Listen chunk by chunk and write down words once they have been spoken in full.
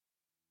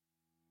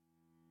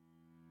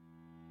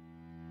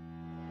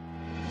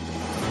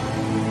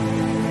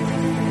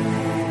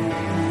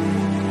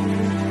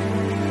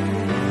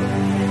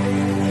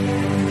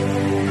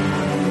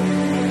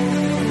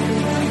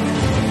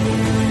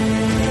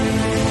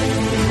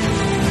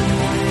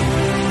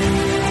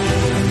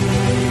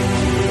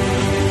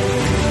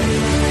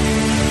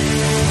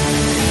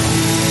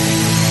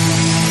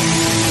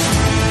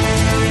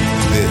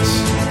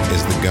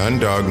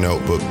Dog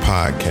Notebook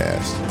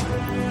podcast,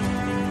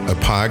 a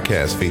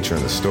podcast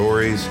featuring the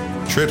stories,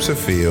 trips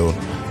afield,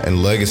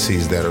 and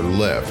legacies that are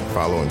left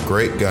following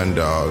great gun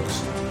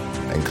dogs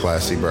and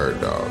classy bird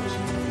dogs.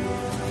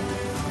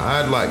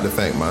 I'd like to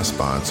thank my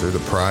sponsor, the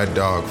Pride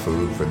Dog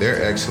Food, for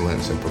their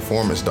excellence in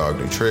performance dog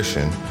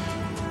nutrition,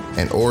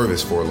 and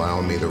Orvis for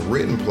allowing me the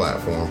written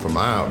platform for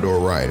my outdoor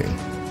writing.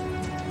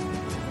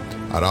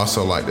 I'd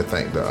also like to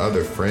thank the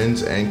other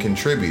friends and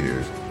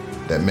contributors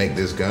that make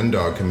this gun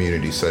dog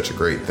community such a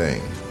great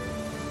thing.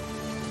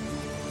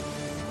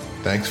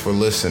 Thanks for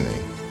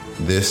listening.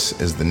 This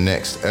is the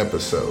next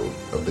episode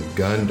of the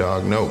Gun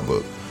Dog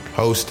Notebook,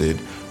 hosted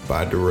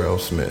by Darrell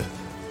Smith.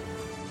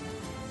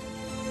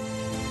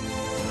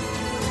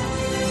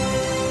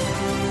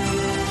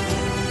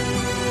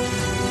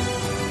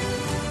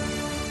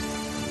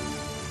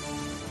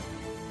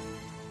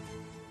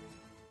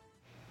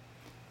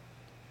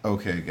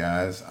 Okay,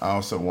 guys, I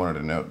also wanted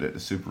to note that the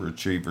Super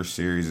Retriever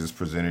series is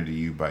presented to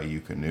you by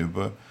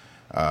Eukanuba.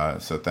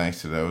 So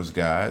thanks to those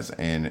guys.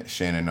 And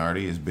Shannon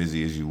Nardi, as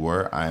busy as you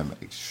were, I am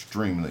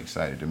extremely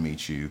excited to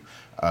meet you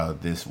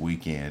this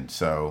weekend.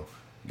 So,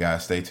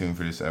 guys, stay tuned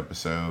for this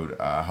episode.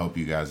 I hope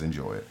you guys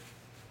enjoy it.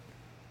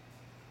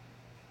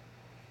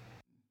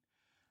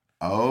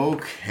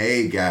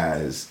 Okay,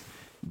 guys,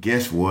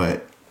 guess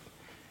what?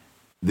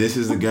 This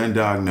is the Gun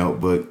Dog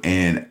Notebook,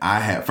 and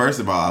first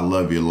of all, I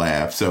love your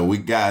laugh. So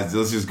let's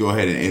just go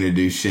ahead and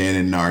introduce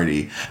Shannon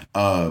Nardi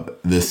of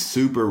the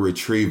Super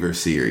Retriever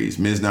series.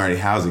 Ms. Nardi,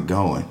 how's it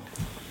going?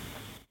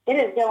 It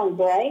is going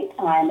great.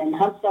 I'm in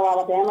Huntsville,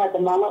 Alabama at the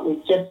moment.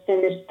 We've just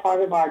finished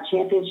part of our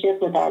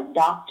championship with our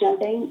dock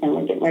jumping, and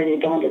we're getting ready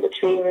to go into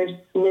retrievers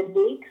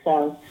midweek.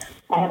 So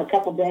I have a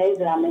couple days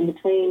that I'm in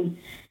between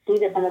two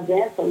different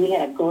events, but we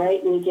had a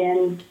great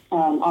weekend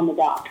on the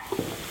dock.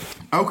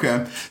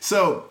 Okay.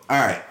 So, all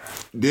right.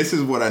 This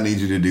is what I need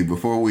you to do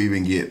before we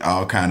even get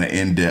all kind of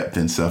in-depth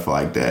and stuff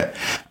like that.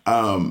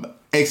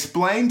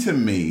 Explain to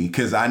me,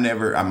 because I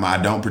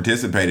don't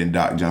participate in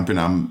dock jumping.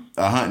 I'm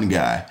a hunting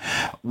guy.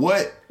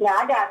 Yeah,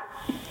 I got...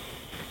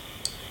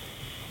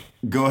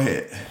 Go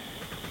ahead.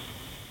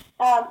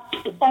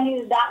 Explain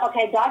to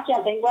dock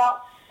jumping.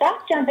 Well,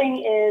 dock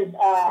jumping is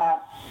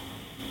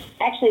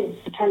actually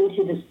turned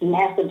into this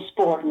massive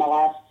sport in the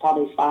last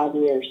probably 5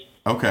 years.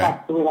 Okay.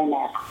 That's really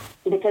massive.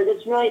 Because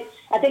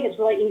I think it's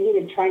really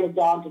easy to train a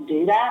dog to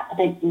do that. I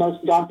think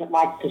most dogs that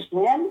like to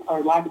swim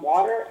or like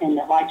water and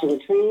that like to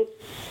retrieve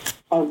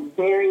are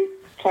very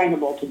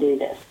trainable to do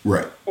this.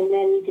 Right. And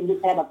then you can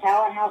just have a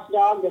powerhouse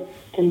dog that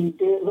can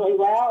do it really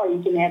well, or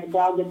you can have a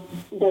dog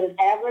that does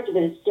average,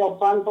 but it's still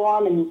fun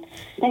for them. And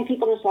I think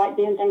people just like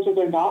doing things with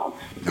their dogs.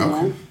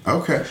 Okay.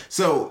 Okay.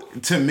 So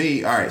to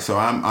me, all right. So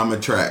I'm a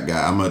track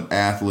guy. I'm an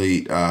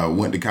athlete.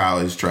 Went to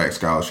college, track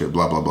scholarship.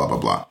 Blah blah blah blah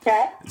blah.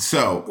 Okay.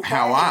 So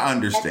how I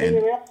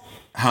understand,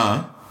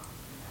 huh?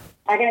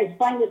 I can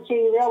explain this to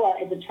you real well.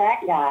 As a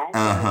track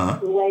guy,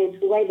 the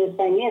way this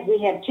thing is,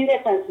 we have two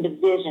different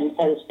divisions,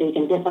 so to speak,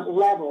 and different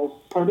levels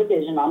per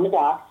division on the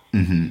dock.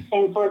 Mm-hmm.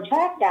 And for a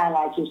track guy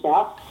like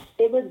yourself,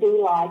 it would be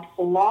like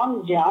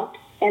long jump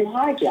and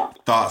high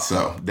jump. Thought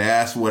so.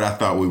 That's what I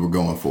thought we were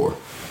going for.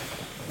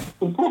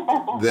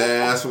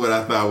 That's what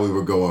I thought we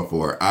were going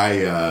for.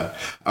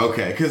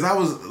 Okay, because I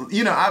was,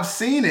 I've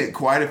seen it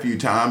quite a few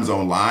times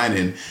online,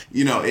 and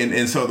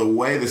and so the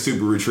way the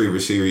Super Retriever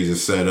series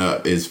is set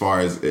up, as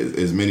far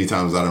as many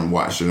times I done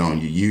watched it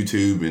on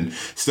YouTube and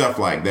stuff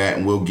like that,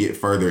 and we'll get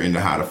further into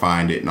how to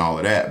find it and all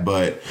of that.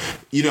 But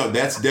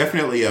that's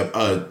definitely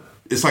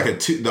it's like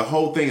the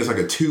whole thing is like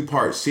a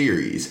 2-part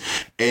series,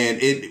 and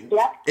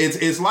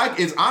it's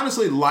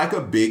honestly like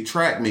a big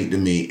track meet to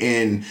me,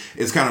 and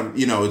it's kind of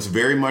it's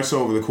very much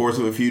so over the course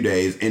of a few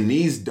days. And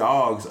these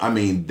dogs, I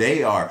mean,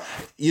 they are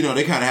they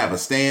kind of have a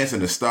stance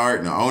and a start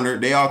and an owner.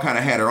 They all kind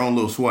of had their own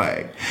little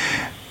swag,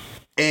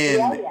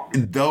 and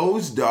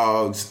those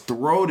dogs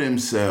throw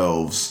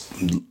themselves,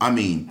 I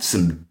mean,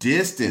 some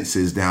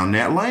distances down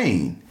that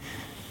lane.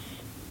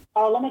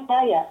 Oh, let me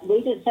tell you,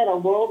 we just set a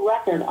world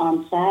record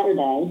on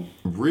Saturday.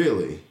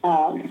 Really?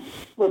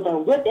 With a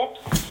whippet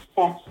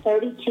at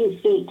 32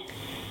 feet.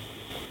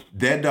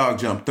 That dog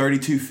jumped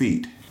 32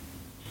 feet.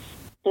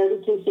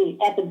 32 feet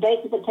at the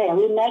base of the tail.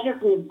 We measure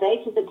from the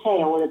base of the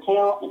tail, where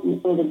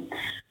the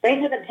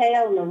base of the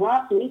tail and the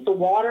rump meet the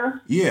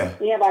water. Yeah.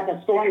 We have like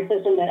a scoring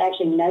system that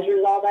actually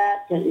measures all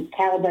that. It's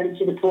calibrated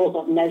to the pool,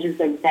 so it measures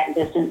the exact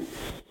distance.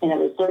 And it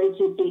was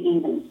 32 feet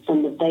even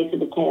from the base of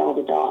the tail of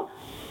the dog.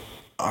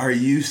 Are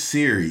you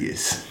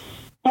serious?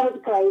 That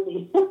was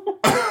crazy.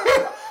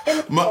 It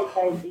was so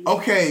crazy.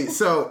 Okay,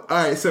 so, all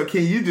right, so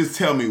can you just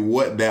tell me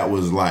what that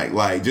was like?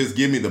 Like, just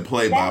give me the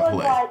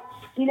play-by-play. That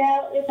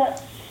was like,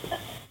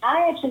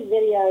 I actually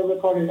video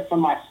recorded it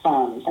from my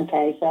phone,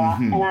 okay? So,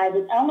 and I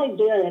was only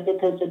doing it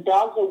because the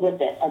dog's a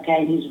whippet, okay?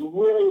 And he's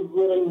really,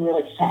 really,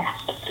 really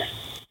fast.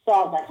 So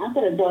I was like, I'm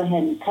going to go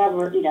ahead and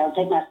cover, take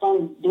my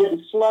phone and do it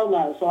in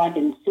slow-mo so I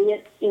can see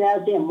it, see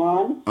him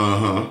run.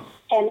 Uh-huh.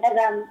 And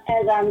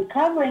as I'm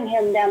covering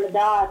him down the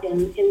dock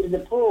and into the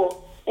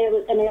pool, it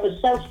was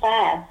so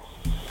fast.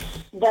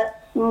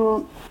 But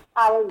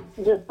I was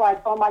just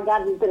like, oh my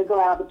God, he's going to go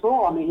out of the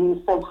pool. I mean, he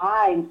was so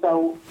high and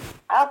so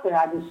out there.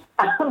 I'm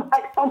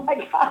like, oh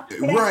my God.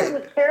 Right. It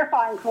was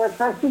terrifying for the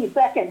first few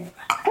seconds.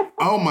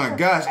 Oh my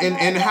gosh.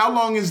 And how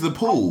long is the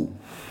pool?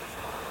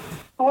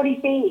 40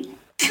 feet.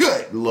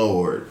 Good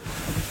Lord.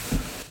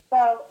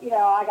 So, you know,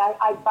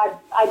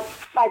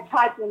 I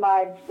typed in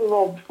my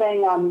little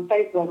thing on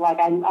Facebook, like,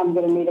 I'm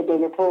going to need a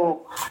bigger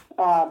pool,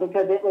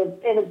 because it was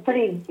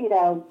pretty, you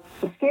know,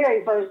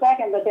 scary for a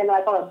second, but then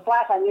when I saw a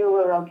splash, I knew we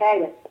were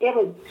okay. But it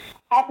was,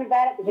 after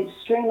that, it was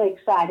extremely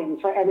exciting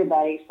for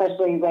everybody,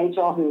 especially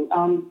Rachel, who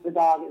owns the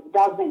dog. The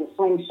dog's name is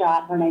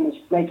Slingshot. Her name is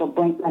Rachel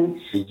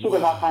Brinkman. She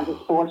does all kinds of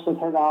sports with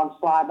her dog,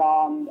 fly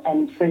ball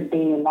and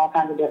frisbee and all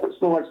kinds of different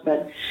sports.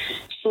 But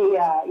she,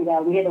 you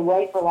know, we had to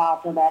wait for a while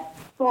till that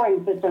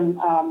scoring system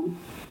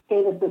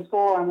gave us the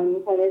score,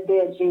 and when it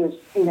did, she was,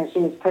 you know, she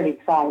was pretty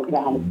excited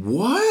about it.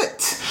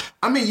 What?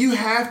 I mean, you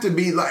have to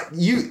be like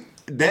you.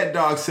 That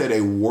dog set a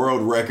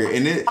world record,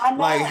 and it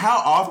like how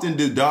often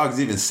do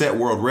dogs even set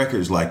world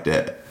records like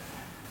that?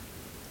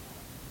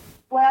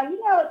 Well,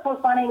 you know, it's so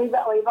funny. We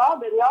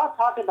all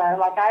talked about it.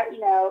 Like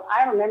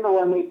I remember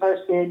when we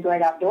first did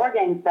Great Outdoor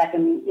Games back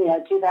in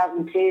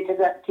 2002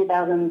 to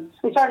 2000.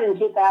 We started in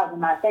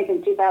 2000. I think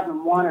in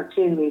 2001 or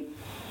 2,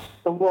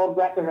 the world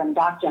record in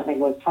dock jumping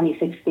was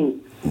 26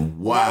 feet.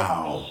 Wow, that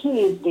was a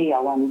huge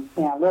deal. And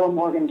Little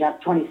Morgan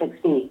jumped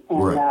 26 feet, and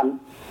right.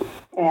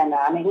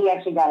 I mean, he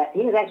actually got it.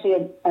 He was actually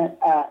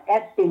a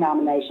ESPY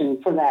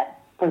nomination for that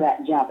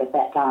jump at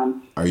that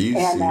time. Are you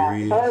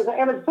serious? So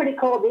it was a pretty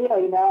cool deal,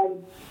 you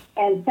know.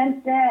 And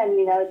since then,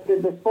 you know,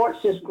 the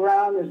sport's just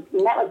grown. And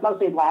that was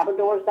mostly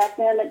Labradors back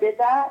then that did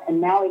that.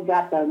 And now we've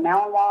got the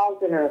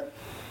Malinois that are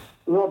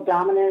real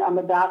dominant on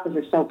the dock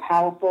because they're so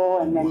powerful.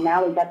 And then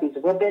now we've got these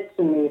Whippets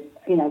and these,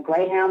 you know,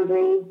 Greyhound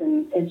breeds.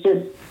 And it's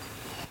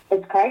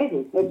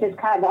crazy. It's just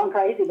kind of gone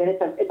crazy. But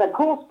it's a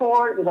cool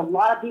sport. There's a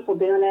lot of people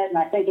doing it. And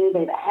I think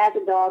anybody that has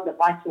a dog that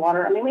likes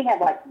water. I mean, we have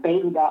like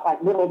baby dogs,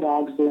 like little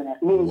dogs doing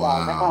it. Mini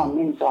dogs. I call them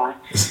mini fly.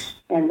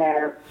 And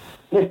they're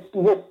just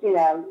you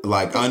know,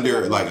 like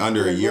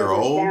under a year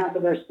old. Down, so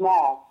they're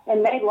small,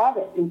 and they love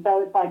it. And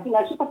so it's like, you know,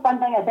 it's just a fun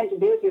thing I think to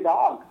do with your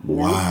dog. You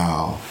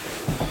know?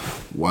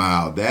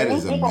 Wow, that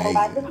is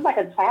amazing. This is like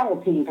a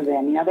travel team for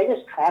them. You know, they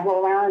just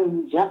travel around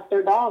and jump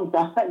their dogs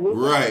off.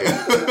 Right.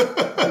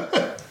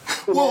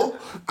 Well,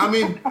 I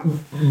mean,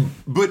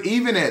 but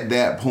even at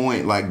that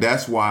point, like,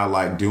 that's why I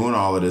like doing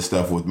all of this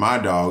stuff with my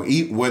dog,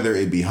 whether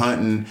it be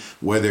hunting,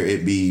 whether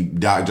it be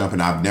dock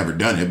jumping. I've never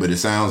done it, but it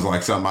sounds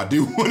like something I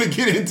do want to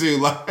get into.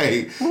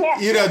 Like,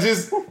 you know,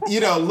 just, you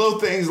know, little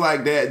things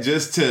like that,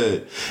 just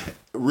to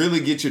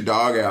really get your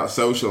dog out,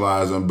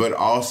 socialize them, but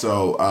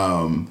also,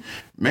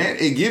 man,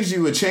 it gives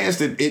you a chance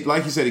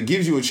like you said, it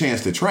gives you a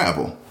chance to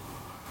travel.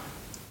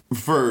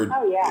 For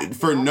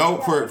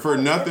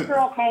nothing.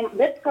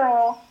 This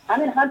girl,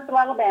 I'm in Huntsville,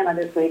 Alabama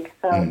this week,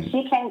 so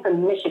she came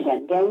from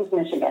Michigan, Gaines,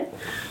 Michigan.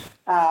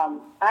 I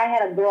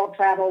had a girl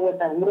travel with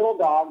a little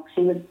dog.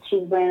 She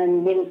ran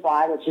in mini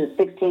fly, which is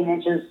 16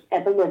 inches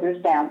at the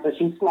withers down, so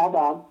she's a small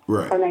dog.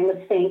 Right. Her name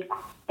was Fink,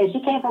 and she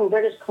came from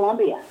British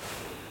Columbia.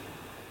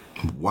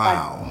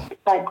 Wow.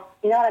 Like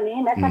you know what I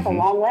mean? That's like a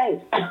long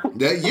ways.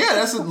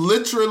 That's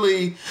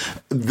literally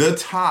the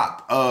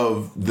top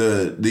of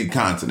the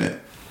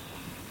continent.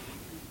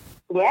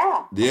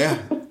 Yeah. Yeah.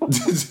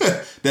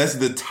 That's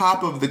the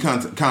top of the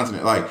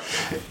continent. Like,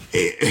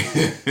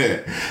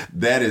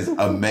 that is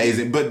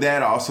amazing. But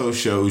that also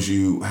shows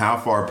you how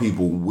far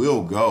people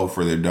will go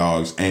for their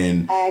dogs.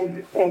 And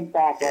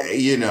exactly.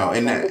 You know,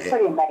 and it's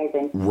pretty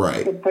amazing.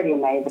 Right. It's pretty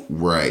amazing.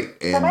 Right.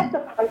 And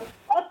so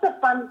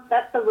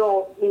that's the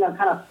real, you know,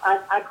 kind of,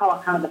 I call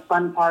it kind of the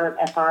fun part of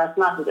FRS.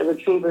 Not that the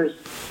retrievers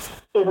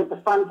isn't the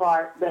fun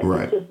part, but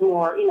it's just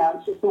more, you know,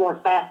 it's just more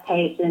fast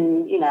paced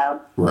and, you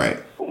know,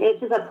 it's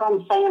just a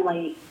fun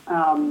family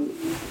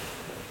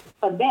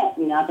event.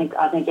 You know,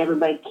 I think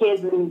everybody,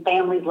 kids and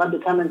families love to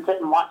come and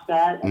sit and watch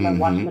that, and then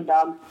watching the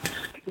dogs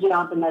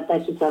jump, and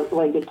that's just a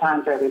really good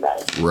time for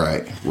everybody.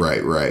 Right.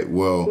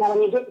 Well, now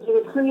when you get into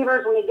the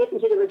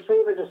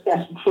retriever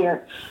discussion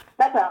here,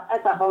 that's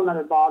a whole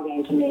other ball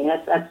game to me.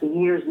 That's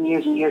years and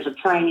years and years of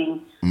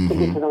training to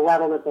get to the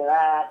level that they're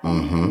at.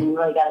 And you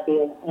really got to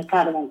be a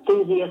kind of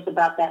enthusiast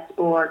about that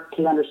sport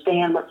to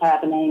understand what's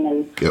happening.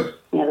 And you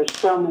know, there's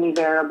so many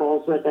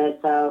variables with it.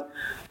 So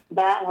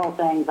that whole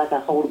thing's like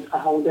a whole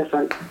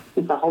different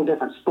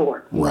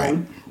sport. Right.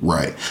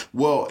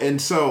 Well,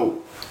 and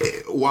so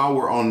while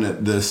we're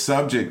on the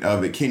subject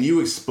of it, can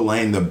you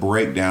explain the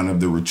breakdown of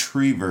the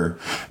retriever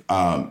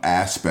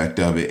aspect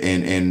of it,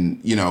 and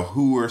you know,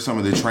 who are some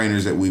of the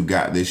trainers that we've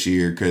got this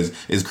year? Because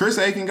is Chris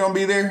Aiken gonna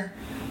be there?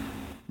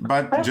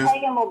 Chris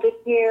Aiken will be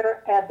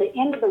here at the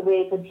end of the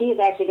week, because he's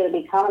actually going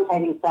to be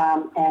commentating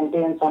some and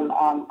doing some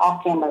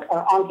off-camera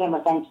or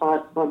on-camera things for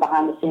us for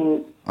behind the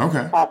scenes.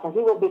 Okay. So he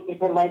will be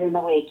here later in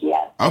the week,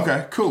 yes.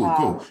 Okay,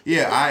 cool.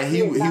 Yeah,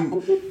 he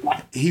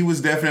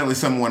was definitely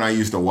someone I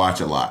used to watch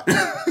a lot.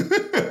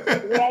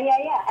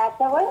 Yeah,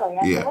 absolutely.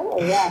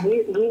 absolutely. Yeah.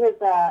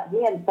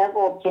 He had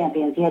several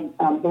champions. He had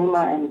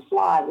Boomer and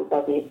Sly with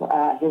both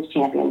his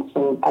champions,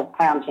 so a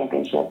crown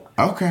championship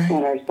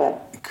winners.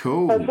 But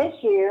cool. So this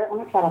year, I'm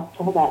gonna try to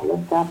pull that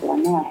list up. I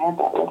know I have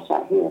that list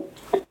right here.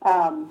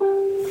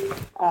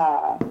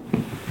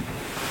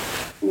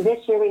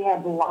 This year we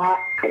have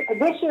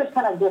this year is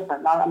kind of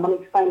different. I'm going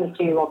to explain this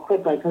to you real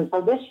quickly.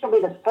 So this year will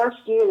be the first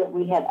year that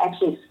we have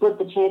actually split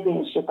the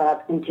championship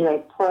up into a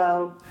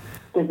pro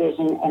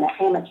division and an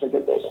amateur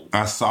division.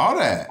 I saw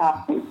that.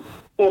 And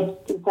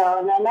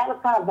that was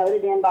kind of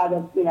voted in by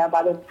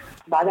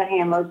the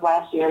handlers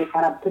last year. We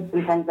kind of put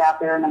some things out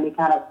there, and then we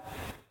kind of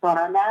thought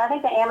on that. I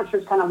think the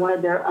amateurs kind of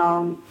wanted their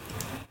own.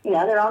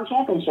 Their own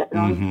championship,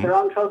 their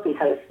own trophy,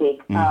 so to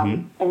speak.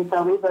 And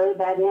so we voted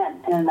that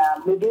in. And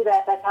we do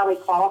that. That's how we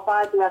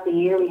qualify throughout the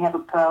year. We have a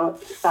pro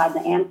side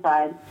and the am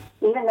side.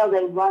 Even though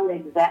they run the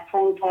exact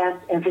same test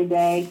every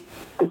day,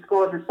 the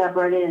scores are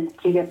separated into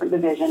two different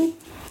divisions.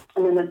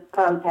 And then the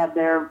pros have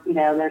their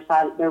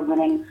side, their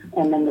winnings,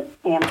 and then the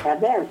ams have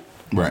theirs.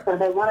 Right. So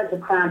they wanted the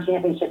crown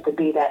championship to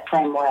be that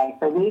same way.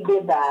 So we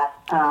did that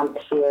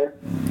this year.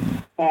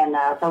 And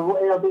so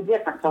it'll be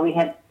different. So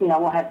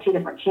we'll have two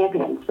different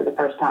champions for the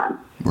first time.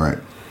 Right.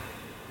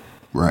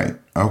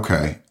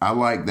 Okay. I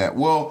like that.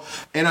 Well,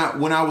 and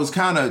when I was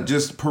kind of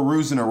just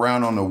perusing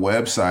around on the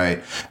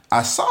website,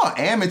 I saw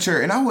amateur,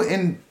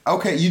 and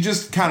you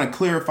just kind of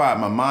clarified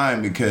my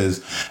mind,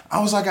 because I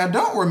was like, I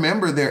don't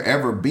remember there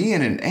ever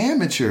being an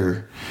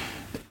amateur.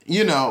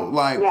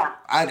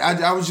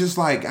 I was just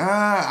like,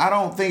 I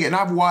don't think, and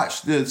I've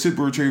watched the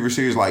Super Retriever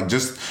series, like,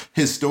 just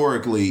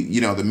historically,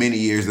 the many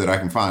years that I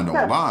can find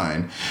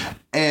online.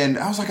 And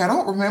I was like, I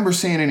don't remember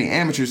seeing any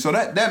amateurs. So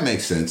that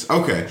makes sense.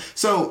 Okay.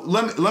 So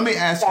let me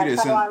ask you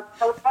this. So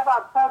we have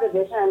our pro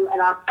division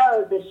and our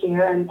pros this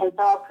year. And so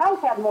our pros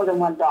have more than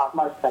one dog,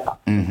 most of them.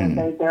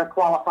 Mm-hmm. They're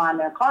qualifying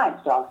their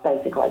clients' dogs,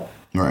 basically.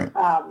 Right.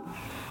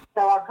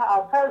 So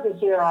our pros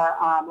this year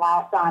are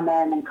Lyle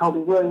Simon and Kobe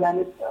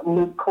Williams,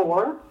 Luke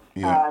Core,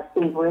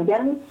 Steve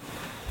Riggins,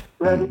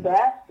 Rody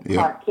Best,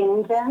 Mark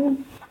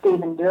Kennington,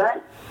 Stephen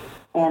Durrett,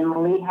 and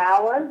Lee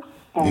Howard,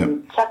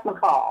 and Chuck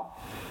McCall.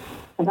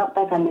 I don't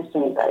think I missed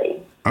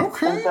anybody.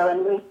 Okay.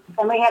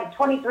 And we have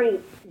 23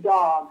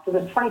 dogs, so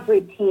there's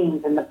 23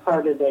 teams in the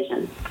pro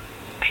division.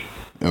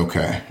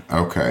 Okay.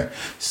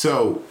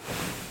 So,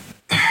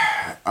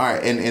 all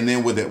right, and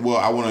then with it, well,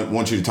 I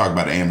want you to talk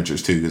about the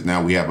amateurs too, because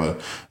now we have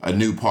a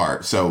new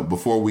part. So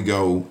before we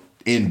go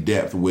in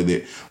depth with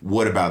it,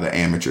 what about the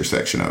amateur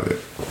section of it?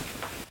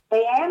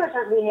 The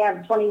amateurs, we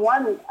have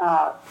 21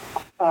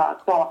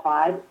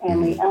 qualified,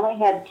 and we only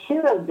have 2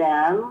 of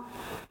them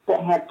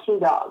that have 2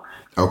 dogs.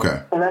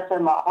 Okay. The rest of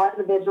them are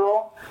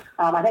individual.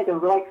 I think they're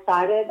really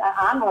excited.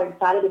 I'm really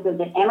excited because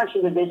the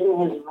amateur division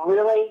has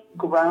really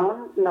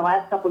grown in the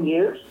last couple of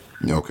years.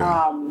 Okay.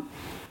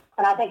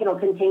 And I think it'll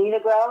continue to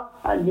grow.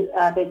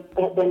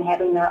 They've been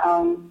having their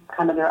own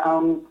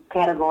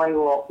category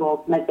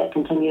will make that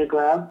continue to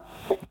grow.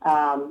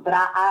 But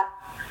I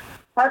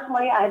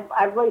personally,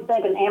 I really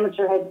think an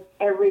amateur has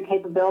every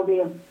capability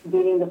of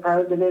beating the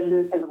pro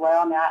division as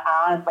well. I mean,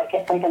 I honestly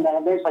kept thinking that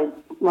eventually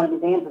one of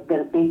these ams is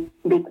going to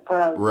beat the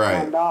pros.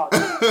 Right. Dogs.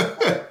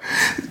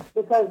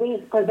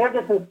 because they're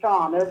just as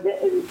strong.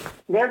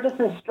 They're just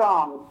as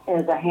strong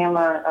as a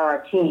handler or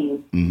a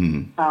team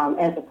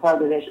as the pro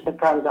division. The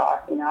pros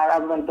are. I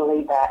really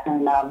believe that.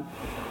 And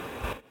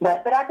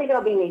but I think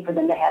it'll be neat for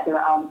them to have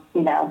their own,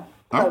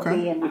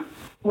 trophy and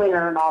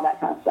winner and all that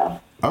kind of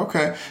stuff.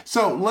 Okay.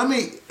 So let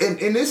me,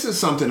 and this is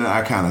something that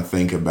I kind of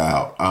think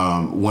about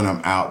when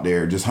I'm out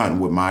there just hunting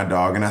with my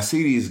dog, and I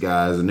see these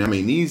guys, and I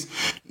mean, these,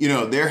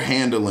 they're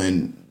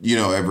handling,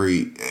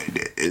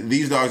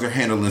 these dogs are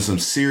handling some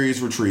serious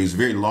retrieves,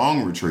 very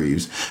long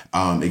retrieves,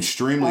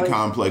 extremely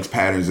complex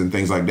patterns and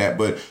things like that.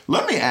 But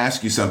let me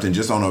ask you something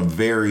just on a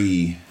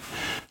very,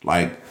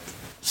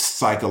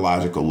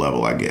 psychological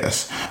level, I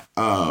guess.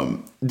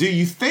 Do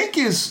you think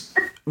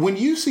when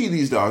you see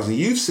these dogs, and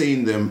you've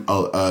seen them,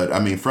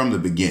 from the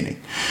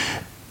beginning,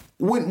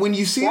 when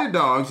you see the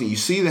dogs and you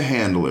see the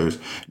handlers,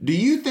 do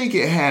you think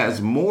it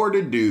has more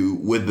to do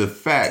with the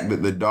fact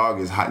that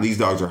these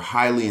dogs are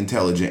highly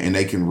intelligent and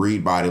they can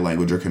read body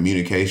language or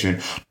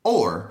communication?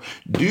 Or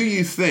do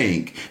you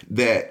think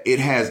that it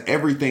has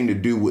everything to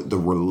do with the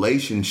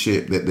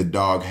relationship that the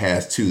dog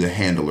has to the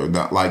handler,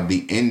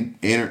 the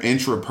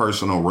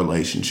intrapersonal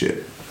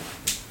relationship?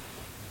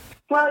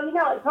 Well,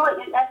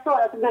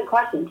 that's a good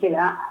question too.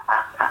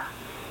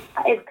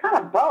 It's kind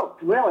of both,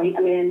 really.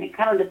 I mean, it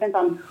kind of depends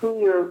on who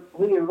you're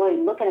really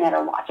looking at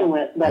or watching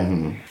with. But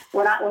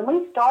when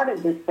we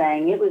started this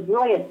thing, it was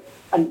really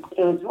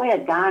a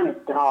guy and his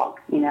dog.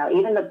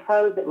 Even the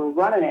pros that were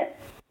running it,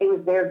 it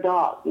was their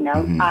dog.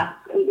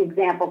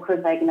 Example,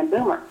 Chris Aiken and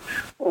Boomer,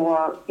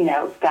 or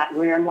Scott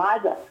Greer and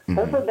Liza.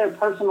 Those were their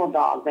personal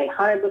dogs. They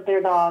hunted with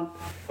their dogs.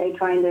 They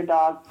trained their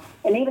dogs.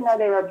 And even though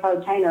they were a pro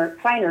trainer,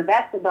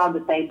 that's the dog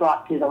that they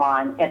brought to the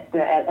line at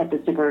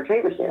the Super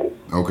Retriever Series.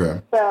 Okay.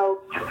 So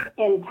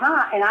in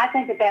time, and I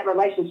think that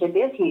relationship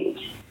is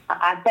huge.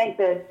 I think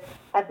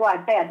that's why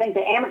I say I think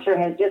the amateur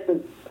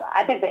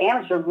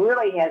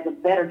really has a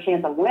better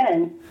chance of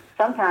winning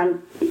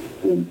sometimes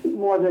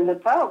more than the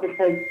pro,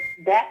 because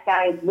that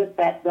guy is with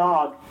that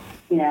dog,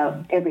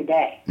 every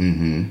day.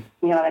 Mm-hmm.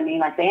 You know what I mean?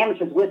 Like the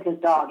amateur's with his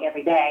dog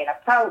every day, and a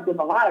pro's with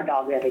a lot of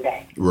dogs every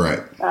day. Right.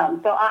 So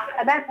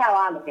that's how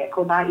I look at it. Of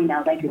course,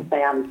 they can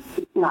say I'm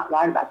not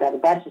right about that,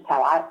 but that's just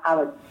how I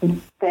would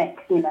think.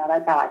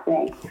 That's how I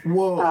think.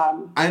 Well,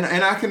 and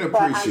I can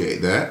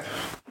appreciate that.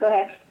 Go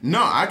ahead.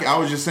 No, I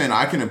was just saying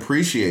I can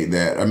appreciate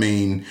that. I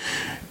mean,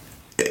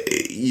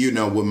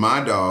 with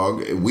my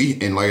dog,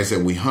 and like I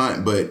said, we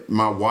hunt, but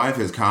my wife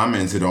has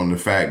commented on the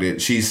fact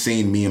that she's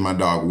seen me and my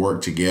dog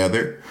work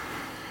together.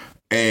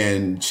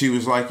 And she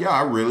was like, yeah,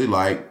 I really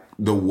like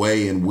the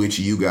way in which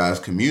you guys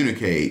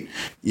communicate,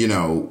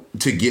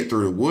 to get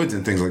through the woods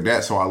and things like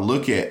that. So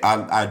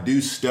I do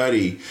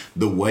study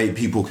the way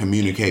people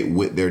communicate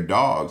with their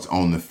dogs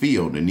on the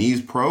field. And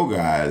these pro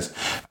guys,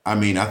 I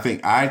mean, I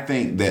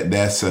think that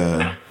that's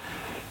a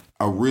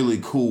really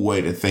cool way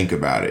to think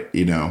about it,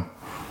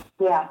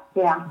 Yeah.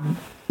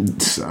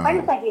 So. I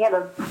just think you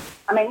have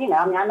I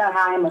know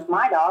how I am with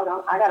my dog.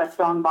 I got a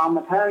strong bond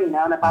with her, and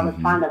if I was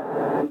trying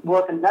to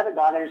work another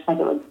dog, I just think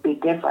it would be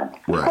different.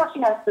 Right. Of course,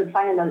 they're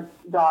training those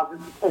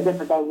dogs as if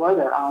they were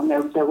their own.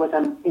 They're with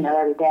them,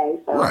 every day.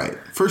 So. Right,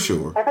 for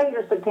sure. I think it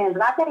just depends.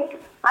 And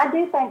I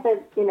do think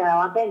that,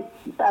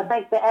 I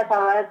think the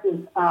SRS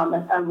is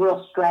a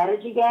real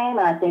strategy game,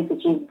 and I think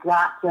that you've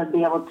got to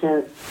be able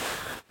to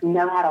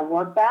know how to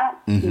work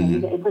that.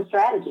 Mm-hmm. It's a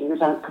strategy.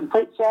 There's a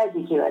complete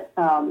strategy to it.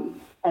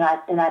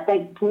 And I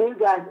think new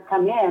guys that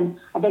come in,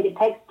 I think it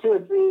takes 2 or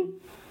 3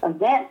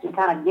 events to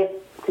kind of get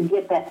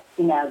that,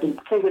 to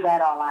figure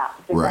that all out,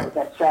 to figure out what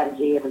that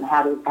strategy is and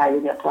how you're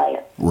going to play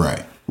it.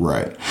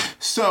 Right.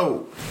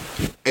 So,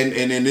 and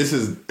then this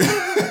is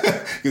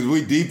because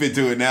we deep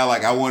into it now.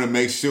 Like I want to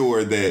make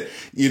sure that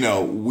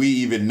we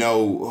even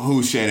know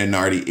who Shannon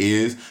Nardi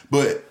is.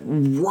 But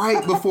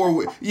right before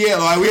we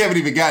haven't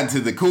even gotten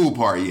to the cool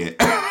part yet.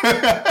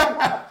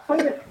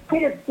 We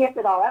just skipped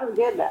it all. That was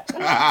good, though.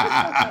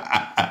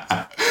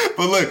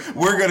 But look,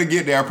 we're gonna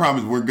get there. I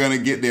promise, we're gonna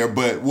get there.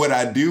 But what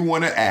I do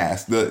want to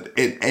ask,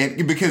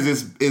 because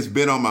it's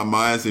been on my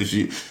mind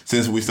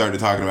since we started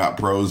talking about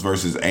pros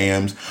versus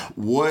AMs.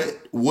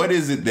 What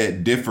is it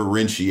that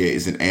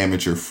differentiates an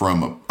amateur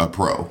from a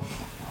pro?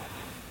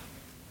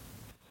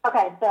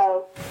 Okay,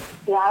 so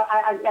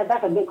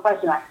that's a good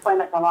question. I explain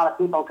that to a lot of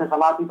people because a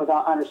lot of people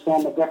don't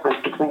understand the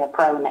difference between a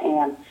pro and an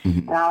AM.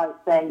 Mm-hmm. And I always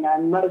say,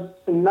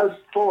 in most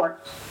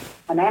sports,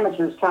 an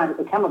amateur is trying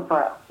to become a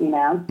pro.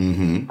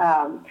 Mm-hmm.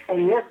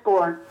 In this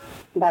sport,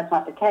 that's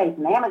not the case.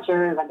 An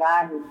amateur is a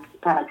guy who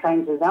kind of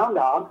trains his own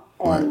dog,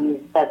 and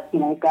he's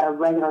got a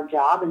regular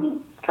job, and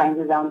he trains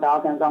his own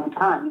dog in his own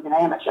time. He's an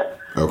amateur.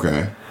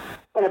 Okay.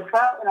 And a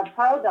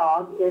pro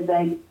dog is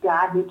a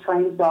guy who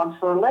trains dogs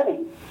for a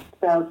living.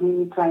 So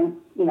he trains,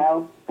 he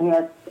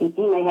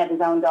may have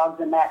his own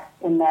dogs in that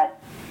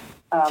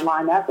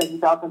lineup, but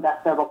he's also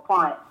got several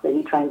clients that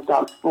he trains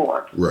dogs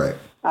for. Right.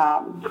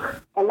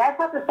 And that's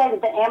not to say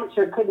that the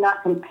amateur could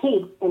not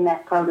compete in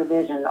that pro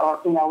division, or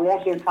we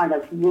actually are trying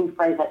to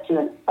rephrase that to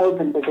an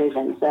open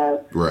division.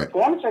 So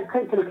the amateur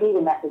could compete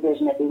in that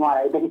division if he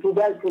wanted, but if he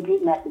does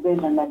compete in that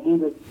division, then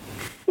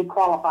he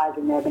qualifies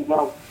in there, and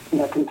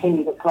he'll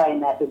continue to play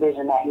in that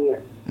division that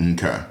year.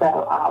 Okay.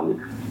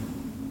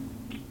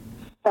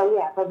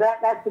 So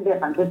that's the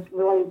difference. It's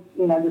really,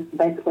 just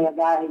basically a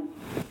guy who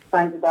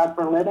trains a dog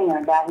for a living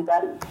and a guy who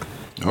doesn't.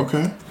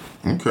 Okay,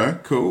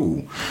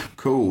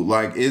 cool.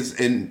 Like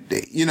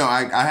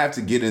I have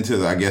to get into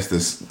the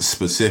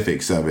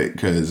specifics of it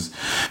because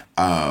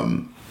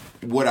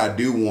what I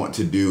do want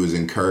to do is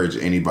encourage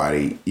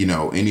anybody,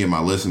 any of my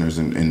listeners,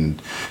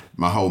 and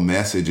my whole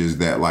message is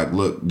that, like,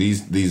 look,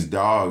 these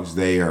dogs,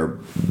 they are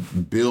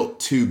built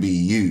to be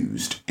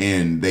used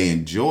and they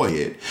enjoy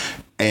it.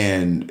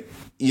 And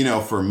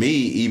for me,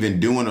 even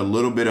doing a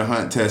little bit of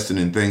hunt testing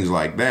and things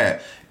like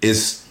that,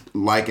 it's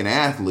like an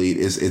athlete.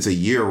 It's a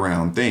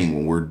year-round thing.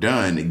 When we're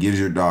done, it gives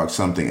your dog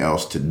something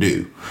else to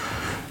do.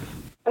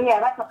 But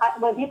yeah,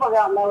 when people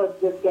don't know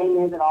what this game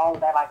is at all,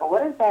 they're like, well,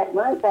 what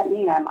does that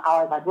mean? I'm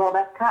always like, well,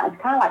 it's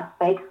kind of like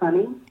fake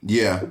hunting.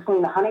 Yeah.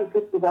 When the hunting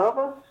season is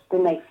over,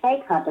 then they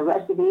fake hunt the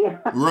rest of the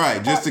year.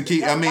 Right, just to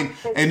keep. I mean,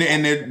 and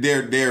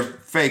they're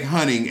fake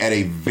hunting at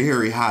a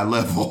very high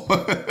level.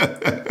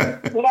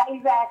 Yeah,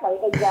 exactly.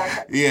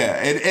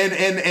 Yeah,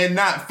 and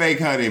not fake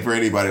hunting for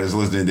anybody that's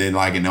listening in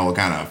like in no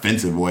kind of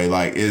offensive way.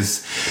 Like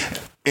it's.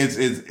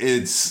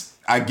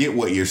 I get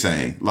what you're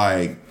saying.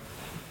 Like,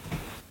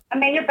 I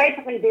mean, you're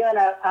basically doing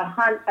a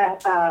hunt.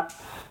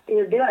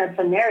 You're doing a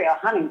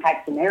hunting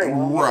type scenario.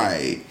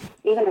 Right.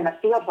 Even in a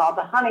field trial, it's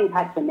a hunting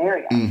type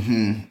scenario.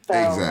 Mm-hmm. So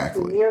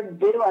exactly. You're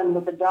doing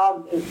what the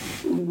dog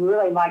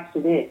really likes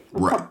to do.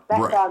 Right.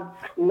 That dog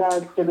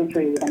loves to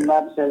retrieve and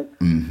loves to,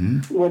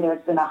 whether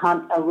it's in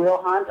a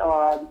real hunt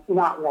or a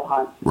not real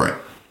hunt. Right.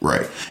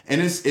 Right.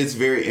 And it's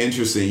very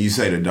interesting. You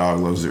say the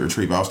dog loves to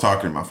retrieve. I was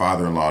talking to my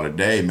father-in-law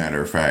today,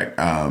 matter of fact,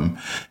 and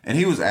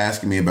he was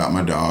asking me about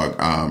my dog,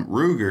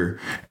 Ruger,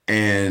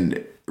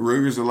 and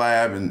Ruger's a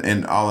lab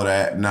and all of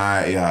that.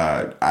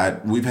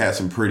 And we've had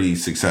some pretty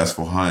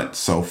successful hunts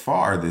so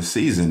far this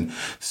season.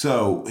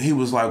 So he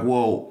was like,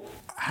 well,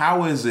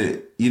 how is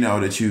it,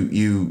 that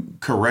you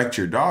correct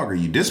your dog or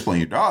you discipline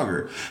your dog,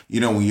 or,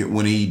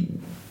 when he,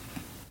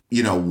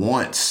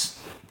 wants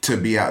to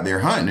be out there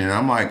hunting? And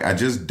I'm like, I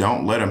just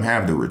don't let them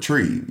have the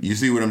retrieve. You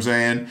see what I'm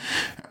saying?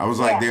 I was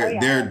like,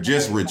 they're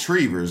just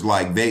retrievers.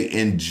 Like, they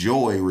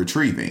enjoy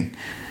retrieving.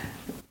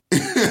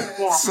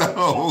 Yeah.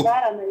 So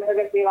that, and then they're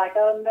going to be like,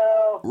 oh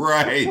no.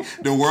 Right.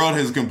 The world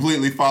has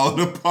completely fallen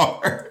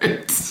apart.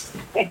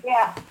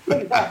 Yeah,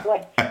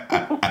 exactly.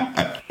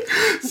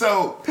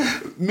 So,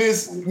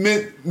 Miss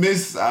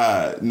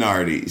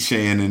Nardi,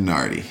 Shannon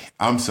Nardi.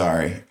 I'm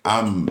sorry.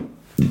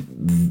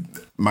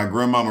 My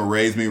grandmama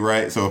raised me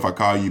right, so if I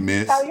call you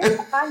Miss. Oh, you're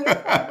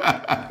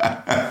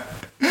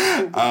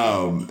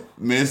fine.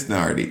 Miss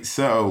Nardi.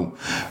 So,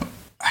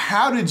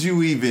 how did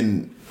you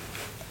even...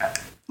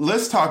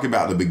 Let's talk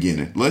about the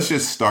beginning. Let's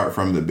just start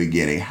from the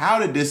beginning. How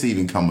did this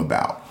even come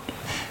about?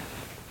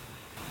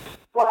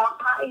 Well,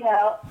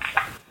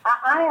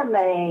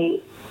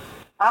 I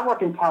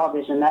work in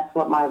television. That's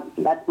my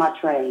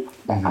trade.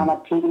 Mm-hmm. I'm a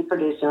TV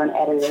producer and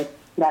editor.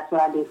 That's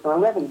what I do for a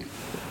living.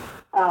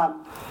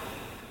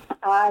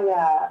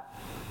 I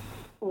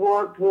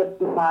worked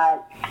with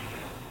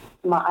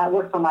I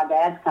worked for my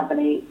dad's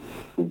company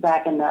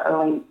back in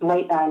the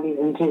late 90s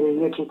into the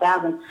year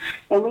 2000,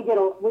 and we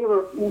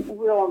were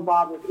real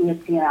involved with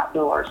ESPN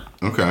Outdoors.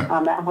 Okay.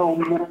 That whole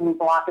morning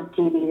block of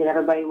TV that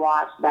everybody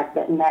watched back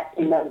then,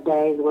 in those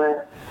days,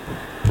 where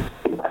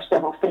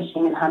several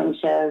fishing and hunting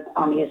shows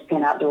on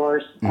ESPN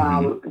Outdoors.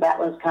 Mm-hmm. That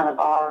was kind of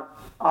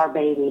our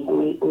baby, and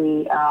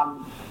we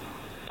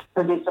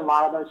produced a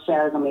lot of those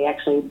shows, and we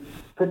actually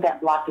put that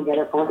block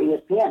together for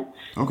ESPN.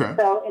 Okay.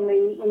 So in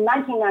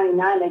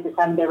 1999, they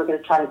decided they were going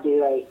to try to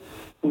do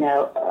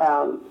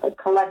a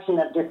collection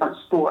of different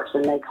sports,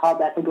 and they called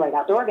that the Great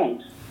Outdoor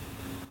Games.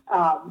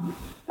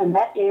 And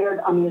that aired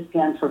on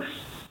ESPN for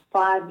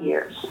 5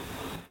 years.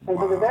 And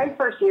so the very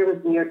first year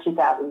was the year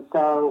 2000.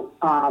 So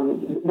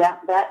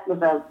that was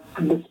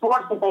the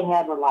sports that they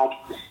had were like,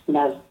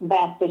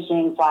 bass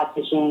fishing, fly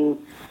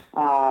fishing,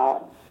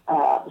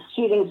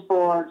 shooting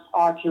sports,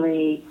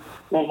 archery.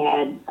 They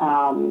had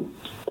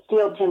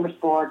steel timber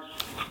sports.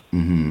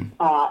 Mm-hmm.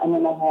 And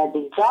then they had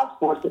these dog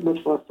sports,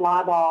 which were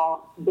fly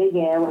ball, big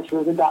air, which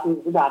was the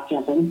dog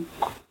jumping,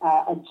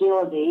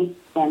 agility,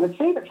 and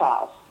retriever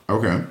trials.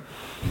 Okay.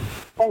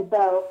 And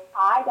so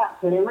I got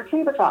put in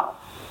retriever trials,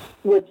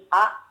 which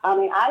I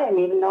didn't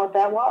even know what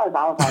that was.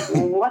 I was like,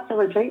 well, what's a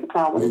retriever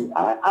trial?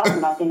 I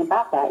don't know anything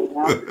about that, And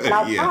I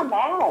was kind of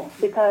mad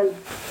because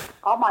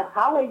all my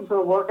colleagues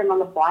were working on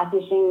the fly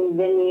fishing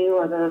venue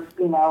or the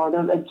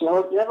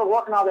agility. They were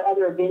working on the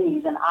other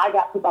venues, and I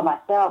got put by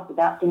myself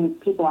without any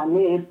people I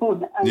knew on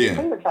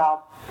retriever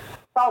trials.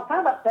 So I was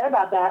kind of upset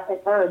about that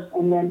at first,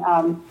 and then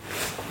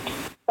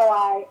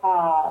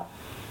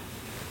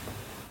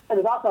it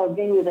was also a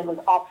venue that was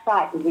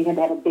off-site because we had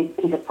to have a big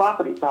piece of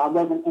property, so I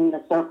wasn't in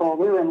the circle.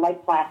 We were in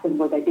Lake Placid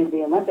where they do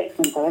the Olympics,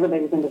 and so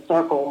everybody was in the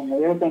circle, and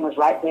everything was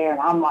right there,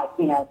 and I'm like,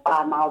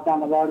 5 miles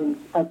down the road in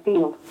a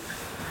field.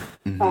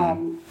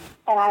 Mm-hmm.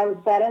 And I was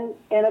sat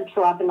in a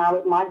truck, and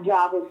my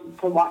job was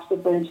to watch the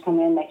footage come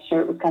in, make sure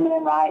it was coming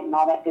in right, and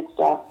all that good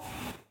stuff.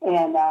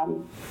 And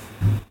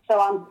so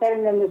I'm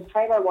sitting in this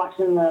trailer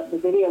watching the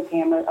video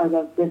camera, or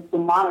the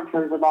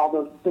monitors of all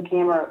the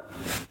cameras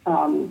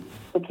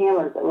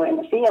that were in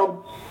the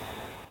field.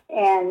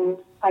 And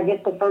I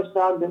get the first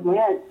dog that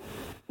went,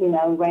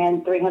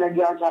 ran 300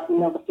 yards up the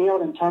middle of the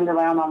field and turned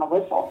around on a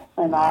whistle.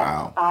 And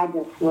wow. I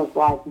just was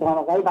like blown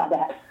away by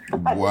that.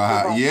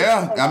 Wow. Like,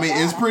 yeah. I mean,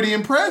 it's pretty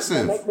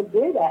impressive. They could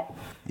do that.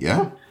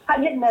 Yeah. I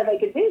didn't know they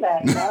could do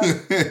that.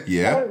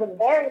 Yeah. It was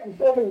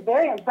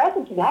very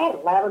impressive to me. I had a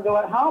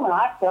Labrador at home, and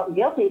I felt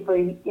guilty for, I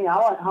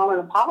went home and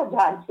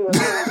apologized to her.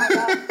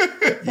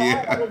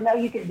 Yeah. I didn't know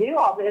you could do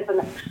all this,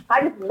 and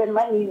I just been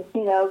letting you,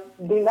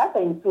 do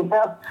nothing,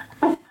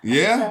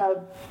 Yeah.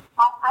 So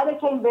I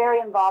became very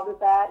involved with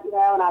that,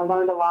 and I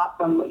learned a lot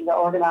from the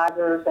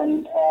organizers,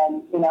 and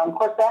of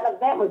course that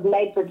event was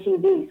made for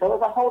TV, so it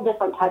was a whole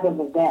different type of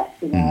event,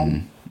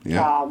 Mm-hmm.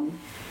 Yeah.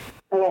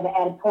 We had to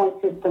add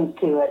point systems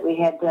to it. We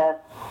had to,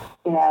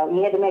 we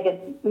had to make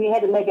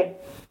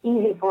it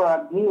easy for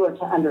a viewer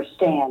to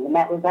understand, and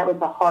that was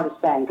the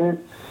hardest thing because,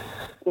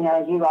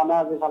 as you all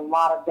know, there's a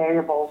lot of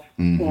variables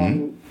mm-hmm.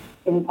 in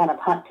any kind of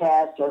hunt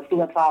test or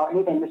field trial or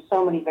anything. There's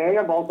so many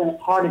variables, and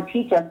it's hard to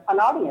teach an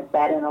audience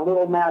that in a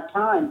little amount of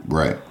time.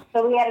 Right.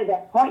 So we added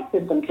that point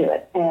system to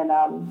it, and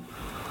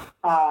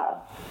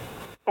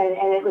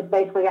it was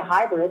basically a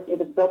hybrid. It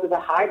was built as a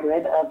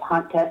hybrid of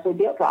hunt tests and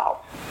field trials.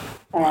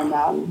 And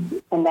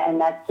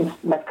that's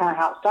kind of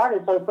how it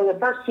started. So for the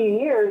first 2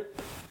 years,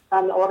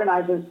 the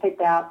organizers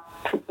picked out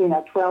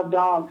 12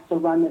 dogs to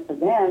run this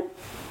event,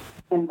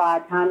 and by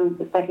the time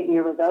the second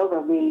year was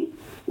over, we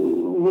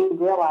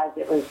realized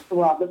it was,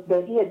 well, the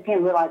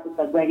ESPN realized that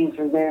the ratings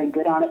were very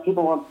good on it.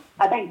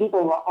 I think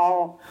people were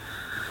all,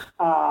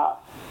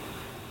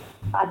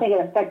 I think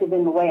it affected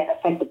in the way it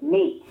affected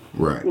me.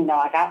 Right. You know,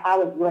 like I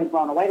was really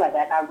blown away by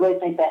that. And I really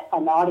think that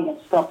an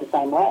audience felt the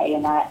same way.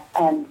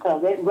 And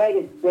so it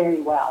rated very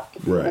well.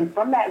 Right. And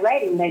from that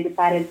rating, they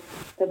decided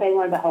that they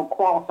wanted to hold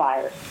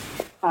qualifiers.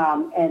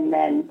 And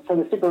then, so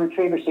the Super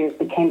Retriever Series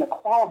became the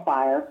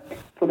qualifier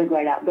for the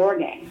Great Outdoor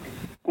Games.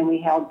 And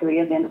we held 3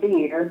 events a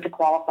year to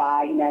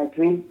qualify, you know,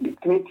 three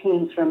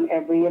teams from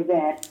every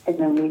event. And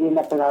then we'd end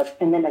up with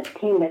and then a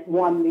team that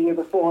won the year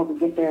before would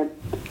get their,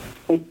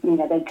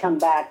 they'd come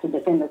back to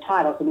defend the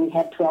title. So we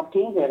had 12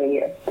 teams every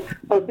year.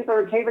 So Super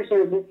Retriever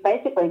Series is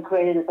basically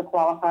created as a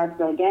qualifier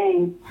for the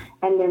games.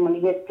 And then when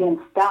ESPN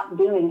stopped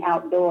doing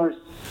outdoors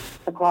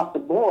across the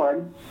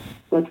board,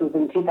 which was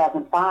in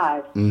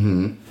 2005,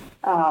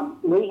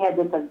 we had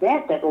this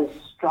event that was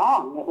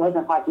strong. It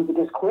wasn't like you could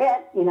just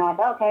quit. You know, I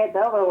thought, okay, it's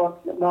over.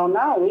 Well,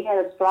 no, we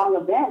had a strong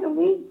event, and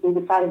we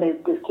decided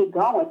to just keep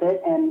going with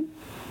it, and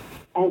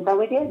so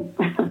we did.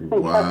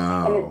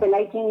 Wow. And it's been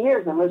 18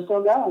 years, and we're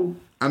still going.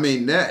 I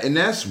mean,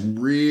 that's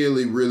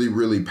really, really,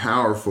 really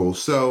powerful.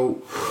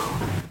 So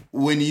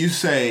when you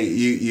say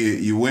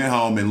you went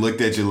home and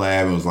looked at your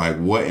lab and was like,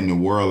 what in the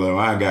world have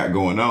I got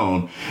going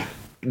on?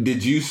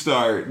 Did you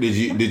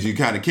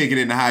kind of kick it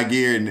into high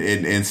gear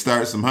and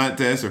start some hunt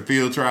tests or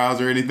field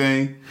trials or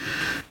anything?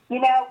 You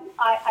know,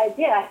 I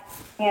did. I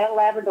had a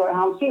Labrador at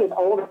home. She was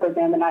older for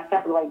them, and I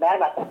felt really bad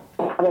about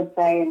that. I would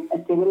say,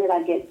 as soon as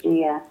I get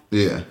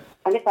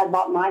I guess I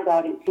bought my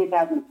dog in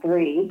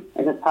 2003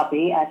 as a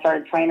puppy. I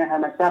started training her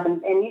myself,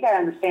 and you got to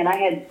understand, I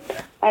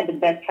had the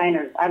best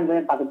trainers. I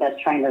lived by the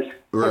best trainers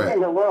in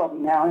the world.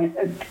 You know,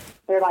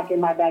 they're like in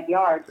my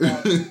backyard. So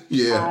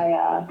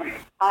yeah.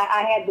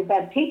 I had the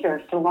best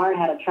teachers to learn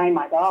how to train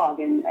my dog,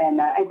 and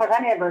of course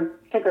I never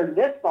took her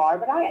this far,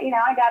 but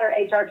I got her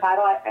HR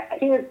title.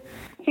 She was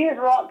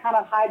real kind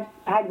of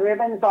high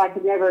driven, so I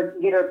could never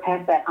get her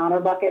past that honor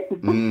bucket.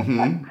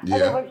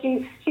 Yeah.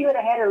 She would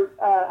have had her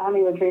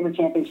hunting retriever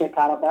championship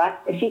title,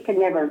 but she could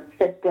never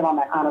sit still on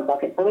that honor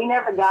bucket. So we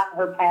never got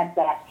her past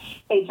that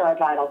HR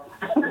title.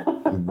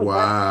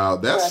 Wow,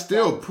 that's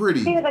still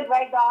pretty. She was a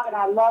great dog, and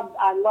I loved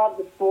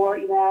the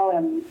sport,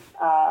 and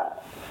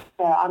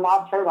I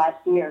lost her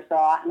last year,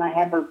 and I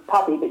had her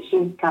puppy, but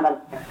she's kind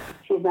of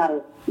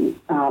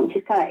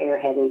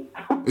airheady,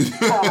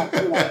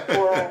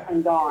 squirrel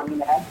and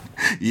gone,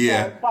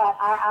 Yeah. So, but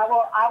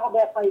I will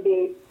definitely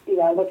be,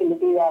 looking to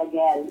do that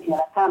again.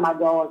 That's kind of my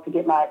goal, is to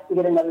get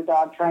another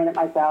dog, train it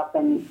myself,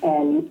 and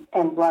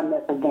run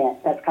this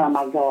event. That's kind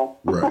of my goal.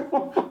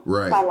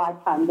 Right. My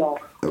lifetime goal.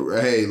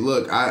 Hey,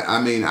 look,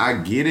 I mean,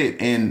 I get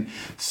it, and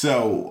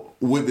so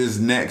with this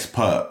next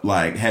pup,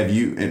 like,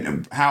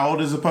 and how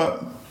old is the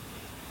pup?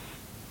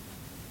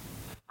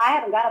 I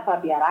haven't got a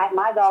pup yet.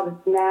 My dog is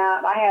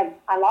now.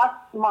 I lost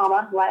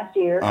Mama last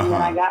year, and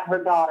then I got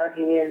her daughter,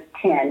 who is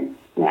 10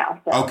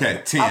 now. So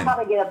okay, 10. I'll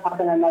probably get a pup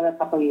in another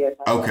couple of years.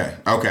 Okay.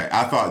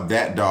 I thought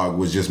that dog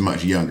was just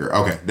much younger.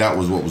 Okay, that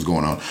was what was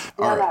going on.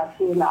 No,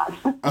 she's not.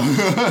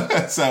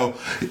 So,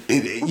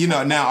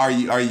 now are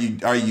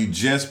you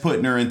just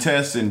putting her in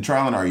tests and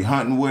trialing? Are you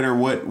hunting with her?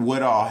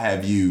 What all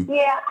have you?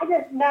 Yeah,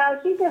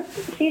 she just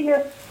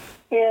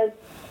is.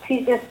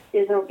 She just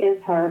is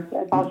her.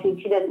 That's all.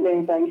 She doesn't do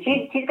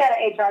anything. She's got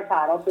an HR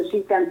title, so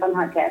she's done some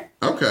hunt tests.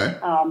 Okay.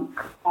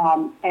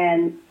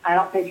 And I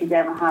don't think she's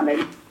ever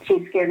hunted.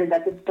 She's scared to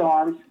death of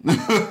storms.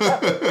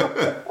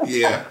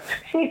 Yeah.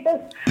 She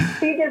just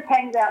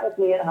hangs out with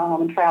me at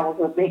home and travels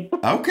with me.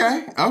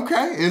 Okay.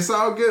 It's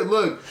all good.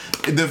 Look,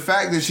 the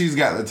fact that she's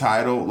got the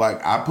title,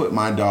 like, I put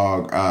my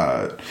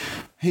dog,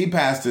 he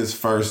passed his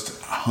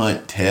first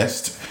hunt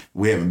test.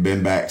 We haven't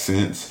been back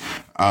since.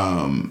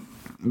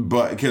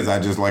 But because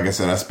like I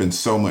said, I spend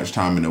so much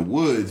time in the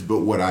woods. But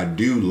what I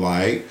do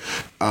like,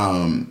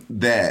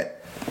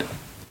 that,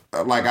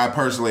 like,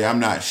 I'm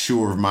not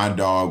sure if my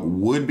dog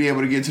would be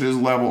able to get to this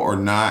level or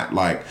not,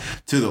 like,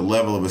 to the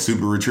level of a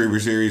Super Retriever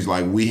Series.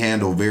 Like, we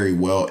handle very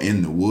well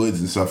in the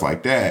woods and stuff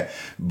like that.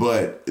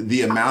 But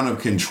the amount of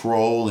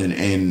control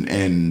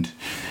and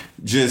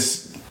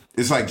just,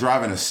 it's like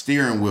driving a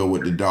steering wheel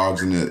with the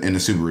dogs in the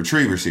Super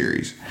Retriever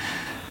Series.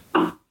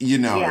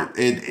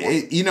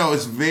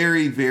 It's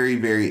very, very,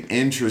 very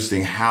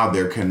interesting how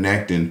they're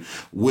connecting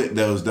with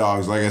those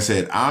dogs. Like I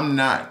said, I'm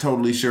not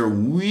totally sure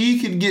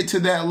we could get to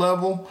that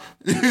level,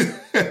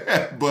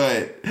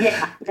 but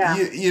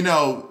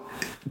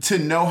to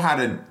know how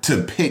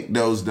to pick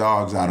those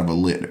dogs out of a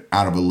litter,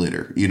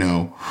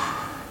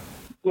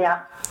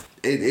 Yeah.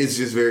 It's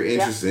just very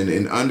interesting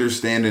in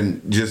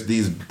understanding just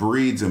these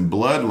breeds and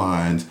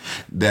bloodlines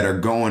that are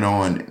going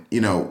on,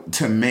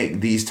 to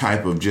make these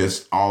type of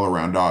just all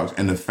around dogs.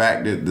 And the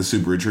fact that the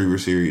Super Retriever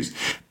Series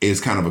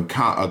is kind of a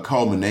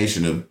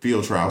culmination of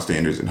field trial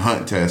standards and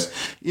hunt tests,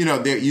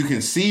 there you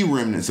can see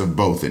remnants of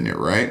both in there,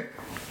 right?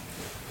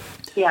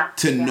 Yeah.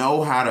 To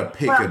know how to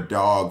pick a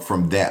dog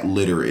from that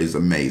litter is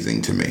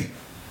amazing to me.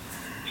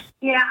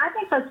 Yeah, I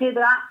think so too.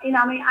 But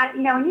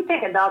when you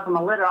take a dog from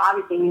a litter,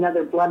 obviously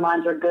their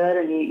bloodlines are good,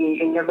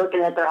 and you're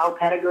looking at their whole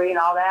pedigree and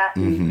all that.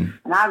 And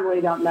I really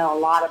don't know a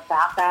lot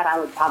about that. I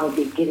would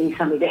probably be getting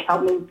somebody to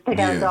help me pick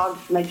out a dog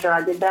to make sure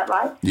I did that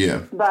right.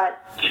 Yeah. But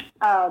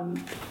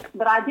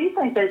I do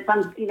think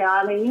that you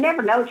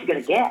never know what you're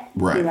going to get.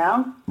 Right.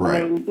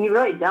 Right. I mean, you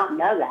really don't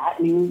know that.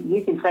 I mean,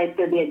 you can say it's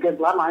going to be a good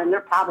bloodline, and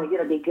they're probably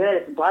going to be good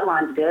if the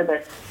bloodline's good,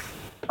 but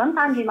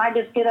sometimes you might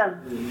just get a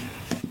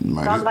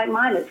dog like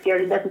mine that's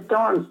scared to death of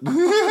storms.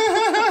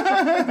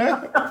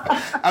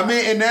 I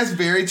mean, and that's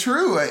very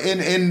true.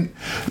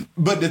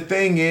 But the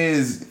thing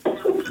is,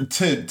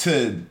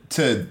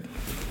 to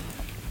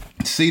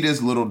see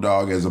this little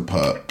dog as a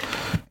pup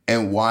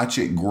and watch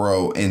it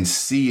grow and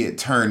see it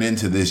turn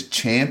into this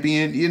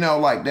champion,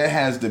 that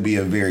has to be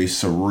a very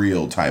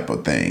surreal type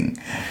of thing.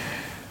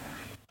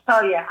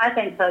 Oh yeah, I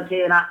think so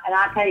too. And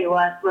I tell you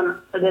what, when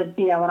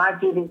I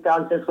see these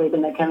dogs this week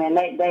and they come in,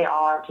 they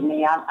are to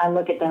me. I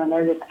look at them and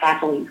they're just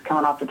athletes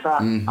coming off the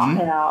truck.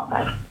 Mm-hmm.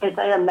 It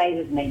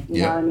amazes me.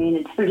 You know what I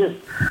mean?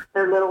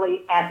 They're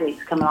literally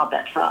athletes coming off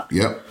that truck.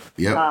 Yep.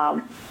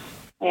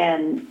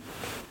 And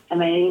I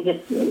mean,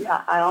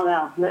 I don't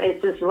know.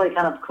 It's just really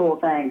kind of a cool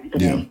thing to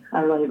me. I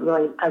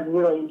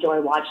really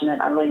enjoy watching it.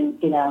 I really,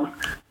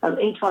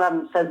 each one of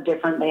them is so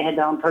different. They had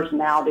their own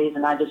personalities,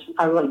 and I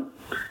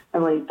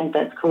really think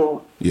that's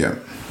cool. Yeah.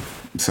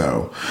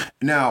 So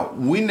now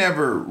we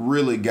never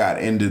really got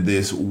into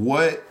this.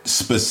 What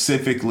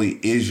specifically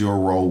is your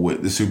role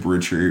with the Super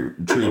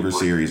Retriever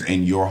series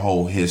and your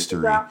whole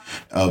history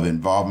of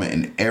involvement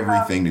in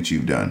everything that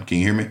you've done? Can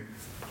you hear me?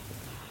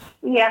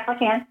 Yes, I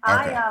can.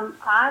 Okay. I'm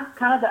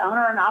kind of the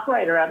owner and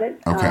operator of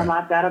it. Okay.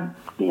 I've got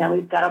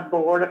we've got a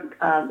board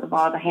of a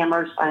lot of the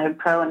handlers. I have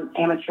pro and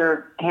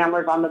amateur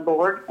handlers on the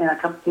board, and a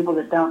couple of people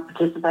that don't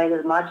participate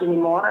as much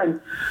anymore, and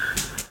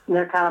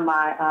they're kind of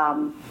my,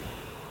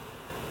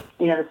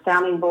 the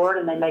sounding board,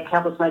 and they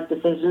help us make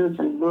decisions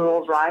and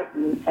rules right,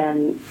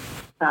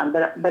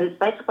 but it's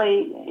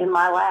basically in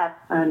my lap,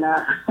 and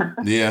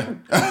yeah,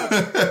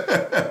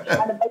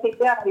 trying to make it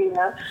go.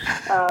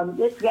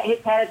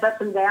 It's had its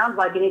ups and downs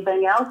like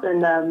anything else,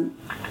 and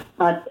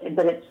but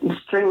it's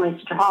extremely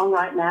strong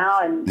right now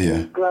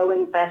and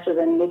growing faster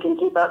than we can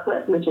keep up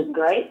with, which is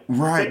great.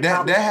 Right,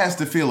 that has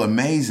to feel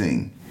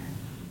amazing.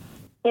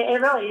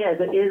 It really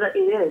is.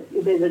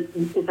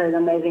 It's an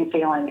amazing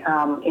feeling.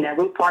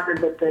 We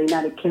partnered with the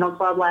United Kennel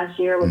Club last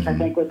year, which I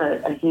think was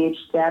a huge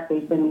step.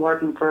 We've been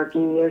working for a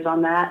few years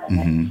on that,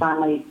 and it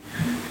finally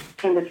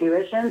came to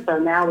fruition. So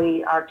now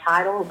our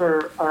titles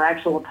are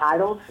actual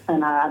titles,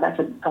 and that's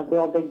a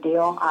real big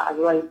deal. I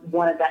really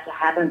wanted that to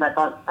happen, but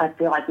I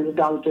feel like these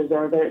dogs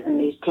deserve it, and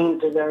these teams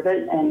deserve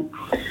it, and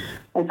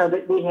so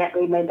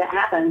we made that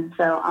happen.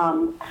 So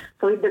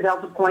we've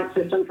developed a point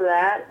system for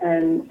that,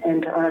 and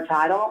to earn a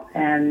title,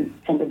 and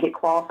to get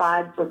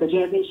qualified for the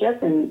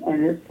championship,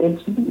 and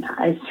it's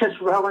just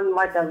rolling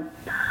like a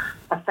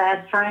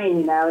fast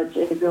train.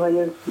 It really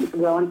is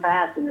growing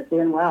fast, and it's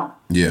doing well.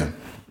 Yeah.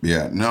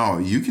 Yeah, no,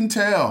 you can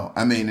tell.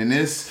 I mean, and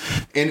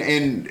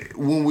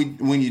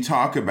when you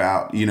talk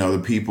about,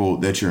 the people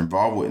that you're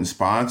involved with and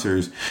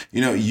sponsors,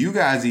 you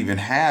guys even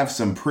have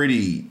some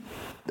pretty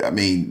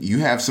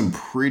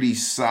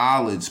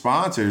solid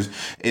sponsors,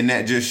 and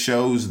that just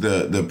shows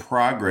the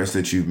progress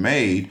that you've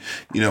made,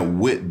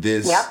 with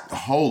this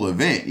whole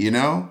event,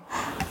 Yeah,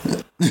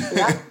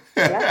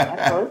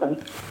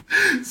 absolutely.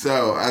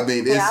 So, I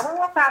mean, we're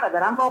real proud of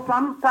it. I'm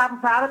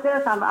proud of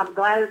this. I'm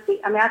glad to see.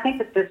 I mean, I think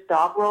that this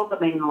dog world,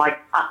 I'm an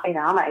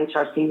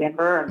HRC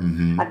member,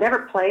 and I've never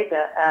played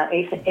the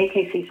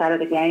AKC side of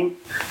the game.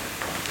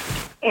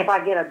 If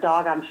I get a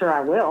dog, I'm sure I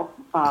will,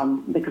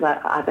 because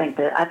I think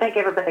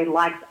everybody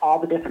likes all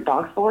the different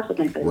dog sports. I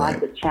think they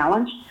like the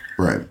challenge,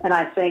 right? And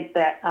I think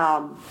that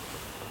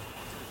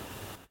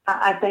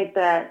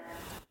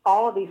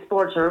all of these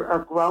sports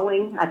are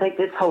growing. I think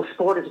this whole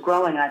sport is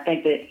growing. I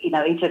think that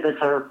each of us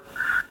are,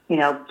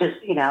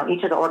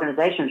 each of the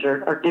organizations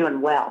are doing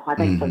well. I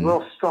think it's a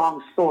real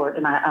strong sport,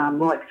 and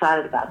I'm real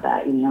excited about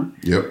that.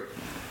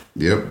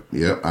 Yep.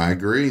 I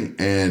agree.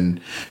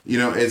 And,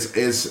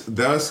 it's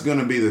thus going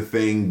to be the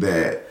thing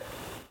that,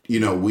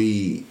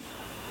 we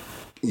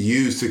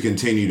use to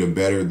continue to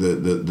better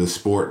the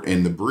sport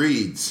and the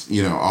breeds,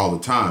 all the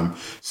time.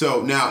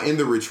 So now in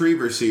the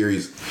Retriever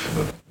series,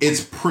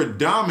 it's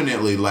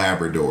predominantly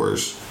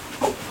Labradors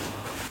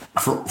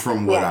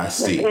from what I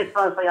see. It's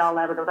mostly all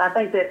Labradors.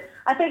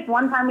 I think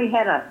one time we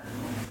had a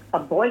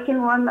Boykin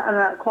run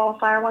a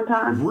qualifier one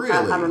time. Really?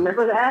 I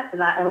remember that,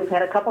 and we've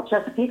had a couple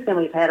Chesapeakes, and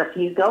we've had a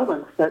few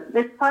Goldens, but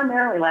it's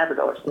primarily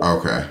Labradors.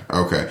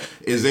 Okay.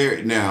 Is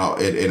there now?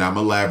 And I'm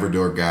a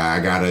Labrador guy. I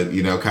gotta,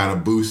 kind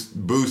of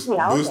boost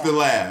the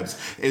Labs.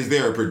 Is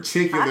there a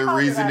particular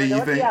reason that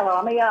you think? Yellow.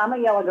 I'm a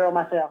yellow girl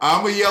myself.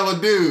 I'm a yellow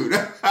dude.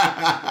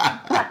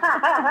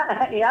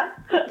 Yeah.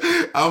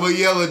 I'm a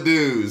yellow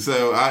dude,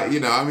 so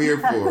I'm here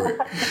for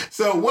it.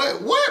 So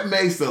what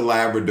makes the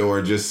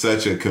Labrador just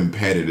such a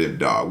competitive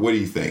dog? What do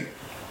you think?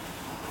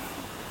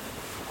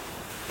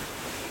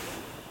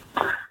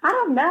 I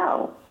don't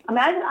know.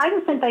 I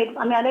just think they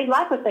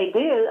like what they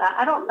do.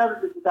 I don't know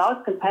that the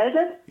dog's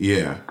competitive.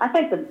 Yeah. I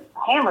think the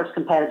hammer's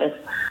competitive.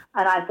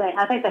 And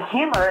I think the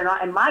hammer,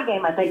 in my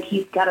game, I think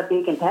he's got to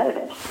be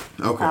competitive.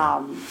 Okay.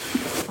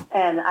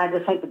 And I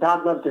just think the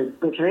dog loves to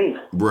retrieve.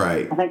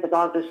 Right. I think the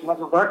dog just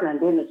wasn't working and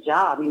doing his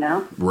job,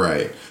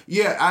 Right.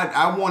 Yeah,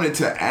 I wanted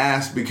to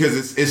ask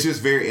because it's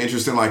just very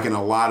interesting, like in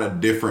a lot of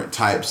different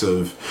types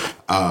of,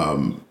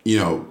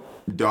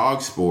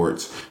 dog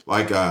sports,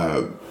 like,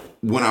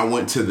 when I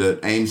went to the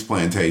Ames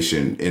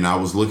Plantation and I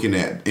was looking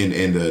at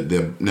in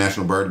the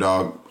National Bird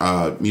Dog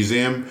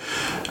Museum,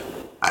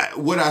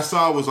 what I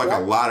saw was like a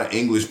lot of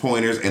English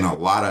pointers and a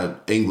lot of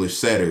English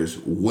setters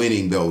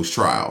winning those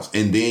trials.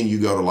 And then you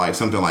go to like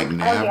something like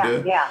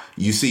NAVDA,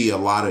 you see a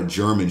lot of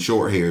German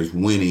Shorthairs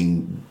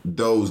winning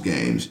those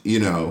games,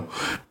 And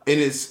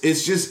it's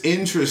just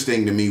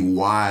interesting to me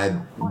why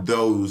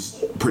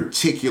those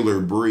particular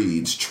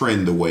breeds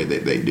trend the way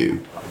that they do.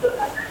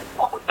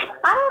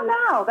 I don't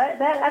know.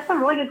 That's a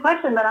really good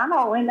question, but I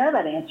don't really know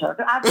that answer.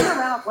 I've been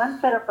around one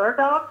set of bird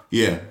dogs.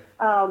 Yeah.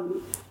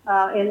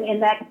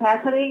 In that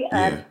capacity,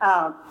 and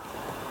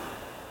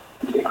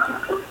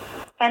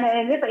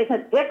it's a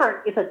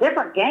different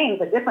game,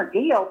 it's a different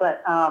deal.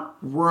 But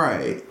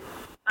right.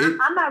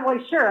 I'm not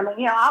really sure. I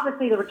mean,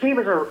 obviously the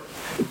retrievers are,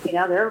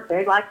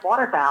 they're like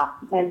waterfowl,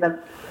 and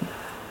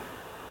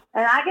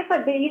I guess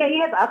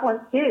you have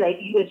uplands too.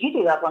 You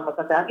do upland with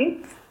them, don't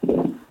you?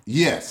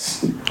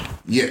 Yes.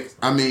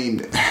 I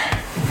mean,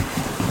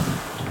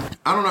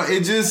 I don't know.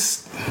 It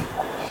just,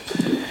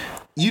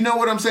 you know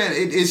what I'm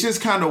saying? It's just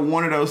kind of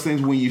one of those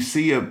things when you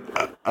see a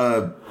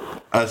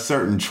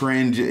certain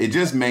trend, it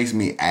just makes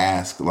me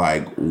ask,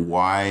 like,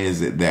 why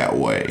is it that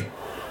way?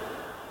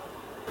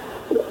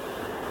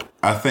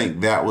 I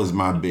think that was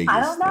my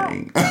biggest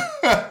thing.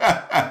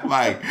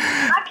 Like,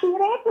 I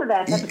can't answer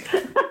that.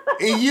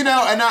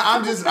 And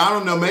I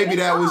don't know, maybe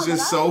that was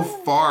just so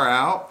far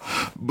out,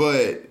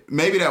 but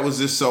maybe that was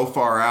just so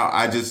far out.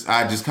 I just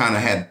kind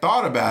of had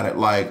thought about it,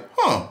 like,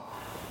 huh.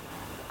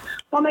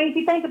 Well, I mean, if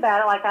you think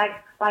about it,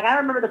 I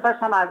remember the first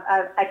time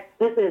I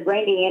visited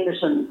Randy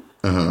Anderson,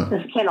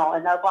 this kennel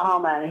in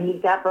Oklahoma, and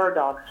he's got bird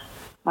dogs.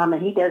 And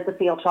he does the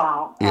field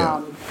trial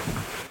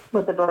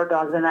with the bird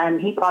dogs,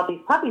 and he brought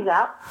these puppies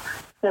out.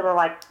 They were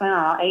like, I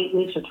don't know, 8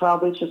 weeks or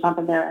 12 weeks or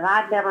something there, and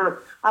I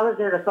was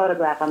there to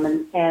photograph them,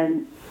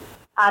 and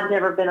I'd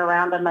never been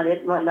around them. I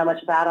didn't really know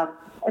much about them.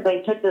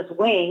 They took this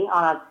wing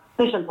on a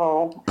fishing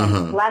pole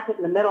and slapped it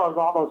in the middle of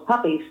all those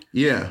puppies.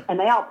 Yeah. And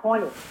they all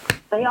pointed.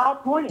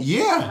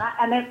 Yeah.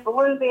 And it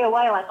blew me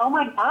away, like, oh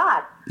my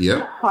God.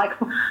 Yeah. Like,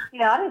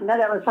 I didn't know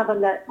that was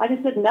something I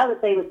just didn't know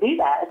that they would do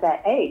that at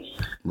that age.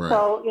 Right.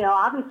 So,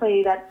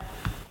 obviously that's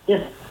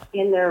just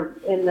in their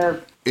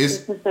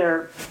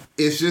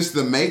it's just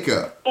the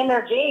makeup. In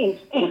their genes.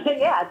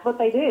 Yeah, it's what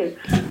they do.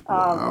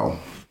 Wow.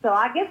 So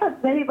I guess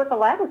that's maybe with the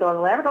Labrador. The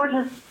Labrador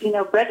just,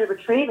 bred to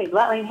retrieving.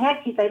 I mean,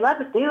 heck, they love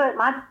to do it.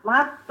 My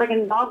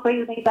freaking dog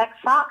brings me back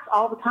socks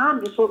all the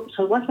time.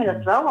 She wants me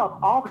to throw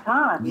them all the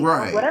time.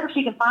 Right. Whatever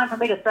she can find for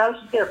me to throw,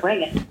 she's going to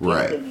bring it.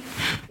 Right.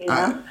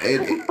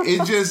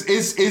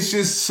 It's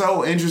just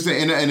so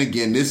interesting. And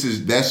again, that's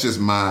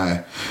just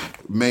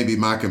maybe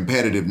my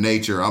competitive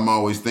nature. I'm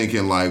always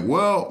thinking like,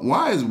 well,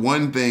 why is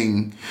one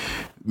thing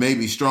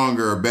maybe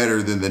stronger or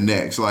better than the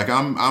next? Like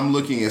I'm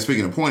looking at,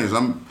 speaking of pointers,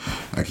 I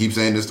keep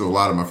saying this to a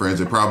lot of my friends.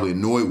 They're probably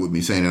annoyed with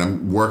me saying that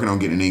I'm working on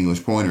getting an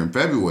English pointer in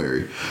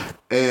February.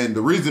 And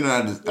the reason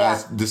I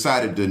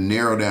decided to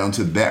narrow down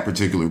to that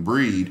particular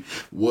breed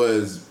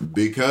was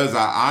because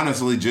I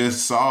honestly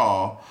just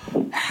saw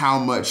how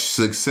much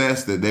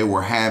success that they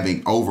were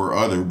having over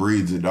other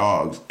breeds of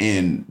dogs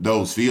in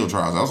those field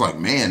trials. I was like,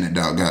 man, that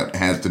dog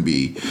has to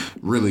be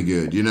really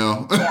good,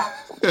 Yeah.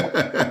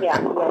 Yeah.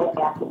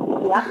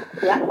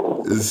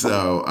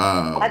 So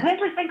that's an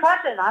interesting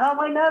question. I don't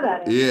really know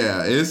that.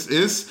 Yeah,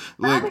 it's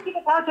like, I think you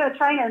can talk to a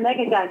trainer and they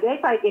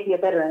probably give you a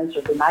better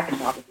answer than I can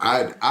talk to.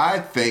 I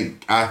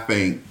think I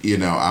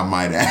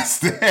might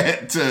ask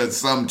that to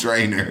some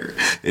trainer,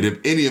 and if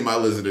any of my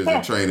listeners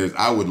are trainers,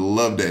 I would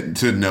love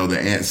to know the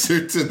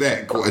answer to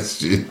that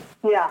question.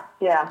 Yeah.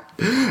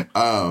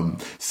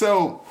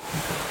 So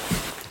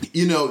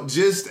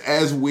just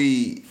as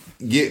we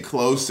get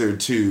closer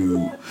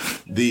to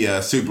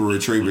the Super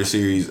Retriever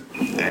Series,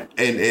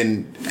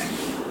 and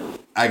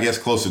I guess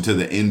closer to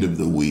the end of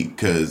the week,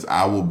 because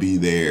I will be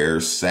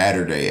there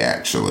Saturday,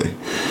 actually.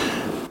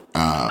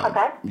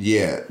 Okay.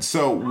 Yeah.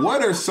 So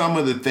what are some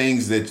of the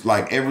things that,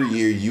 like, every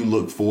year you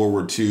look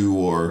forward to,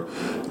 or,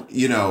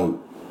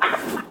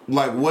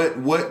 like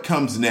what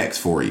comes next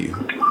for you?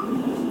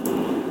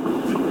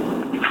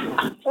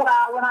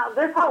 Well,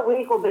 this whole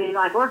week will be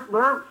like we're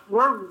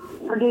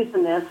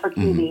producing this for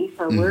TV,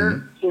 so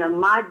we're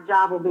my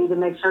job will be to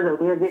make sure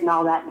that we're getting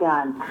all that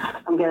done.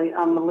 I'm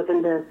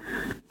looking to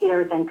get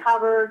everything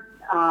covered.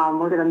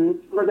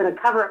 We're gonna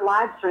cover it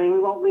live stream. We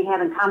won't be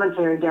having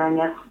commentary during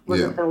it. We're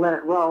just gonna let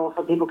it roll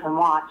so people can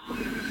watch.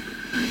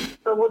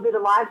 So we'll do the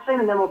live stream,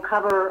 and then we'll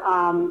cover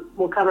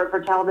it for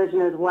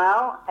television as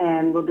well,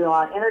 and we'll do a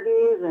lot of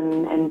interviews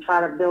and try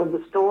to build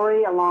the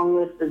story along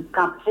with the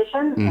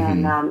competition,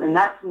 and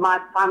that's my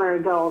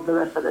primary goal the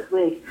rest of this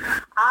week.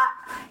 I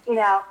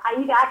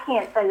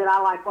can't say that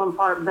I like one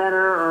part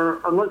better or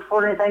look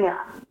for anything.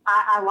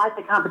 I like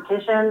the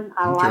competition.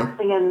 I like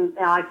singing.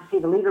 I like to see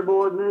the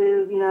leaderboard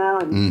move,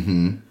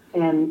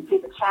 and see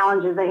the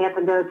challenges they have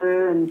to go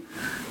through, and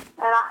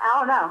I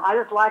don't know. I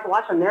just like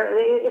watching them.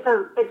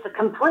 It's a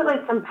completely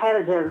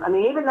competitive. I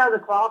mean, even though the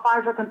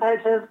qualifiers are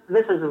competitive,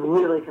 this is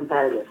really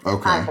competitive.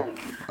 Okay. I think.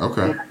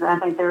 Okay.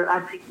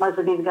 I think most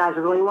of these guys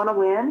really want to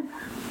win.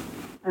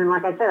 And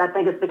like I said, I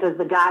think it's because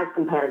the guy's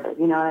competitive.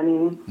 You know what I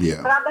mean?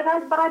 Yeah.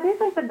 But I do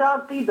think the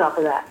dog feeds off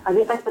of that. I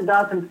do think the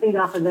dog can feed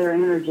off of their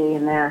energy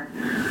and their,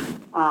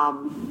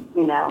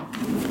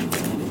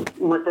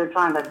 what they're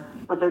trying to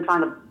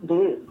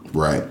do.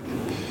 Right.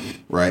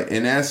 Right.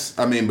 And that's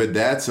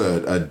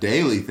a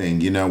daily thing.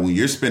 When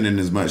you're spending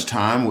as much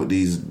time with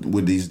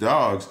these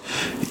dogs,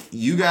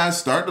 you guys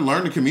start to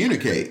learn to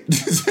communicate.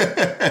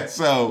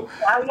 So,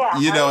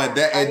 at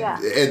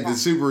the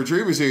Super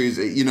Retriever Series,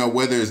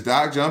 whether it's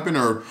dog jumping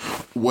or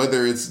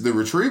whether it's the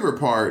retriever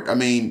part, I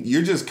mean,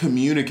 you're just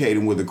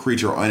communicating with a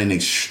creature on an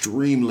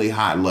extremely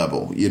high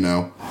level,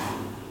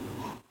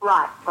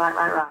 Right.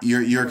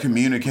 You're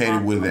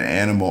communicating with an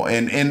animal,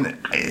 and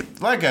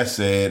like I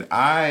said,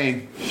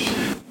 I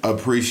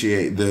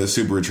appreciate the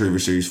Super Retriever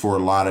Series for a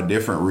lot of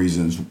different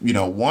reasons.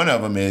 One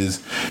of them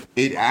is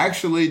it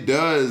actually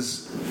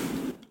does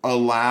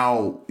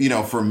allow,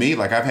 for me,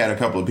 like I've had a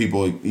couple of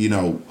people,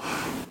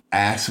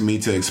 ask me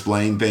to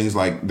explain things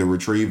like the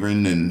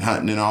retrieving and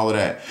hunting and all of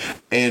that,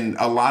 and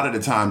a lot of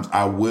the times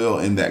I will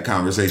in that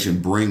conversation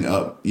bring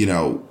up,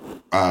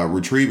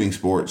 retrieving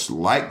sports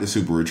like the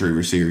Super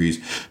Retriever Series,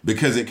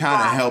 because it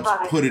kind of helps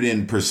put it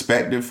in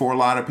perspective for a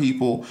lot of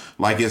people.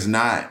 Like, it's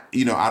not,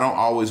 I don't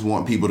always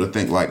want people to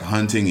think like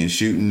hunting and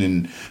shooting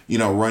and,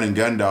 running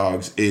gun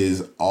dogs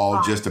is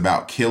all just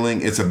about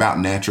killing. It's about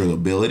natural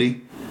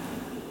ability.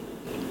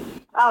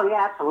 Oh,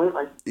 yeah,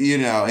 absolutely.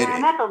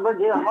 And that's what we're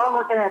doing. We're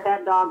looking at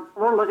that dog.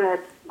 We're looking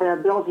at the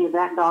ability of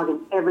that dog in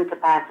every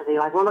capacity.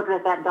 Like, we're looking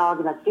at that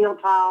dog in a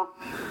field trial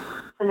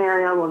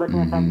scenario. We're looking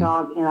at that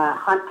dog in a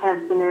hunt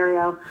test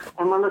scenario.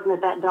 And we're looking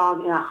at that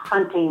dog in a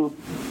hunting,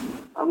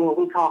 what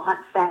we call hunt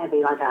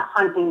savvy, like a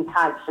hunting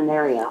type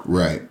scenario.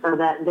 Right. So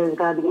that there's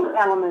got to be an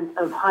element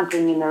of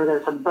hunting in there.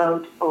 There's a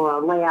boat or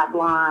a layout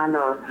blind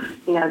or,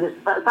 just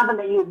something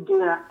that you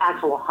do in an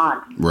actual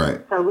hunt.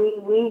 Right. So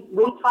we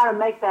try to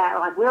make that,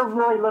 like, we're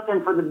really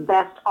looking for the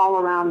best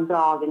all-around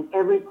dog in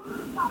every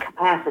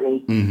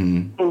capacity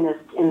in this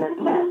test.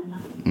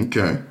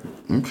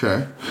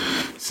 Okay.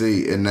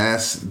 See, and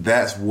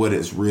that's what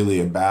it's really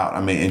about.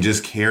 I mean, and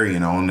just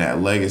carrying on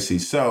that legacy.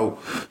 So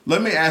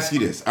let me ask you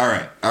this. All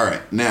right.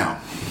 Now,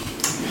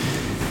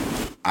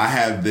 I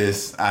have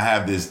this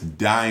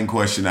dying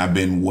question I've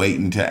been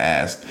waiting to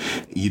ask.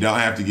 You don't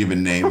have to give a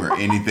name or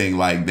anything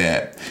like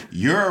that.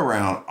 You're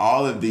around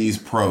all of these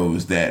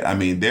pros that, I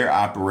mean, they're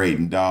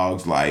operating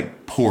dogs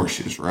like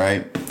Porsches,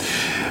 right?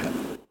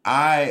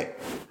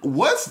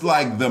 What's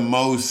like the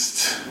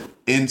most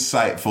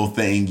insightful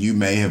thing you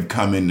may have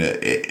come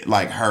into,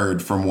 like,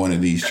 heard from one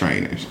of these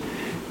trainers?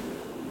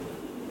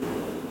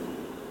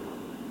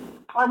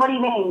 What do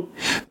you mean?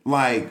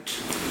 Like,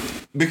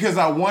 because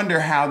I wonder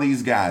how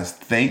these guys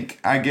think,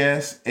 I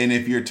guess. And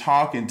if you're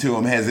talking to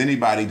them, has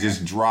anybody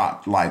just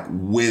dropped like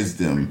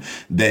wisdom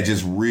that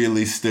just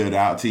really stood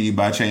out to you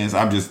by chance?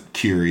 I'm just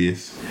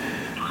curious.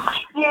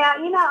 Yeah,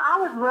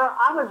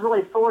 I was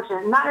really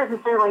fortunate, not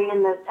necessarily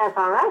in the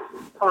SRS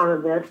part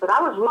of this, but I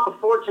was really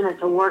fortunate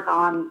to work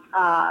on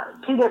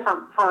two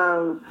different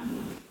pros,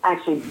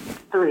 actually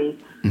three,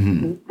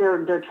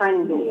 their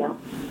training video.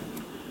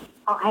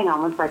 Oh, hang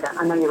on one second.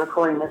 I know you're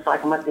recording this, so I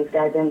can let these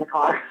guys in the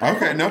car.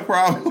 Okay, no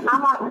problem.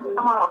 I'm on a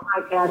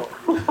podcast.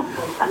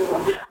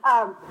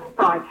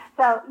 Sorry.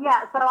 So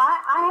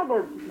I had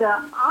the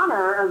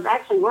honor of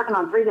actually working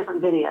on three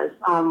different videos,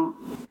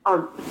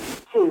 or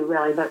two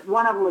really, but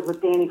one of them was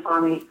with Danny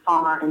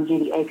Farmer and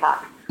Judy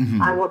Acock.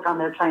 I worked on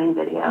their training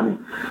video,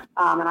 and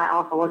I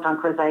also worked on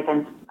Chris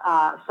Aikens.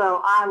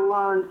 So I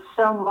learned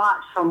so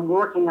much from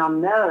working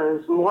on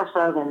those, more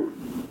so than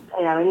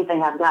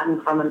anything I've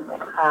gotten from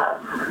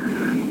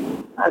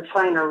a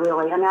trainer,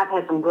 really. And I've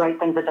had some great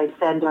things that they've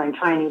said during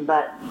training,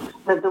 but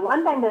the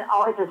one thing that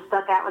always has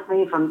stuck out with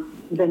me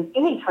than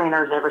any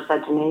trainer has ever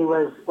said to me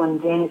was when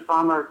Danny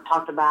Farmer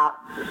talked about,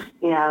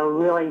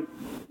 really,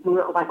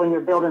 like when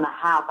you're building a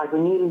house, like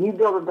when you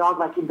build a dog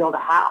like you build a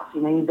house,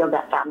 you build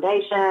that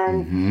foundation,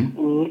 and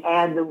you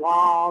add the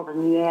walls,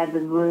 and you add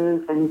the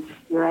roof, and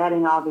you're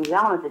adding all these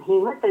elements. And he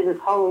went through this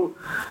whole,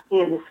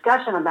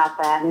 discussion about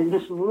that, and it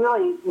just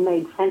really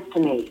made sense to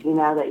me,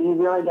 that you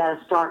really got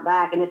to start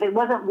back. And if it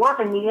wasn't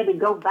working, you had to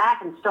go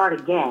back and start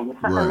again.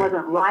 If something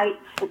wasn't right,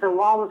 if the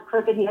wall was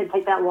crooked, you had to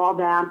take that wall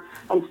down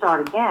and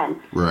start again.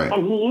 Right.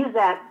 And he used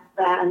that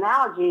that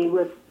analogy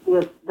with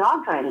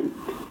dog training.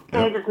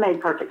 And it just made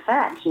perfect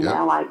sense, you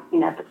know, like, you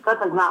know, if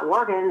something's not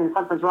working and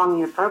something's wrong in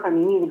your program,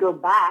 you need to go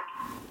back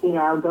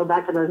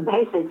to those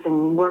basics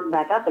and work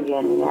back up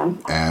again, you know.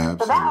 Absolutely.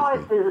 So that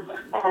always is,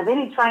 as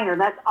any trainer,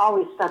 that's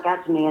always stuck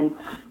out to me.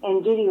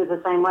 And Judy was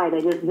the same way.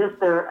 They just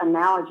their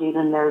analogies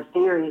and their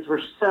theories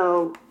were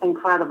so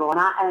incredible.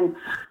 And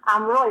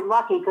I'm really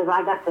lucky because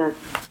I got to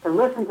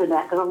listen to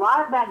that, because a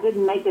lot of that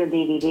didn't make their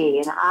DVD.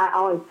 And I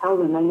always told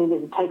them they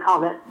needed to take all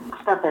that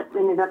stuff that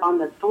ended up on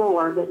the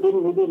floor that they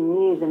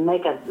didn't use and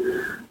make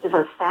just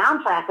a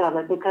soundtrack of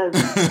it, because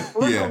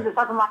listening to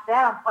something like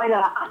that on play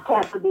a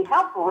podcast would be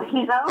helpful,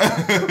 you know.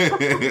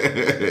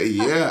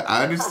 Yeah,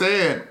 I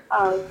understand.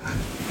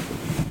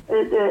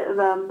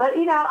 But,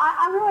 you know,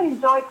 I really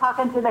enjoy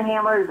talking to the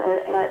handlers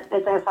at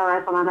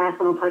SRS when I'm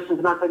asking them questions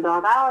about their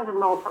dog. I always am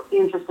more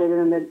interested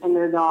in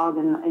their dog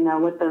and, you know,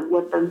 what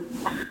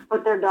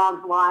their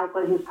dog's like,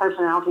 what his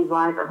personality's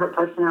like or her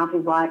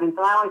personality's like. And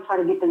so I always try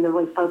to get them to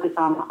really focus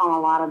on a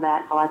lot of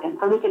that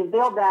so we can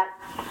build that.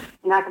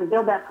 You know, I can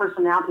build that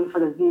personality for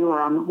the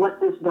viewer on what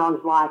this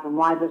dog's like and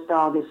why this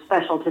dog is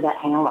special to that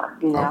handler,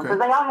 you know, because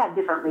they all have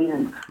different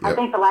reasons. Yep. I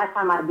think the last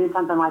time I did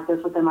something like this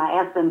with them, I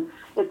asked them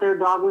if their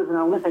dog was an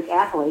Olympic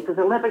athlete, because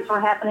the Olympics were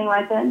happening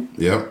right then.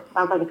 Yep.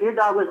 I was like, if your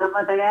dog was an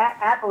Olympic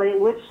athlete,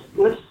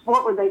 which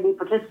sport would they be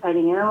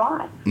participating in and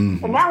why?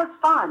 Mm-hmm. And that was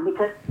fun,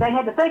 because they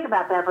had to think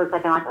about that for a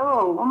second, like,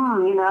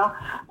 you know.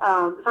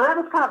 So that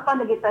was kind of fun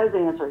to get those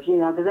answers, you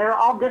know, because they were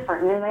all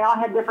different, and they all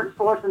had different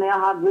sports, and they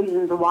all had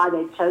reasons of why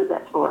they chose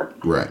that sport.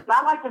 Right. But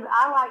I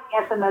like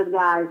asking those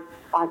guys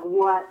like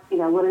what it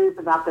is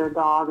about their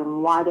dog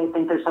and why they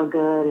think they're so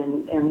good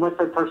and what's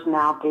their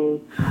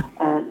personality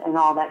and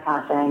all that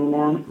kind of thing, you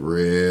know.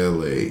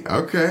 Really?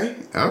 Okay.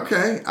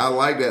 I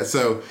like that.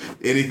 So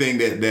anything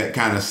that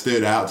kind of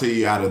stood out to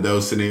you out of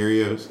those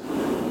scenarios?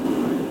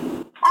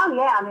 Oh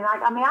yeah,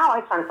 I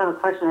always try to throw a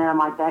question at them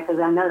like that,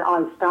 because I know it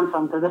always stumps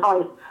them, and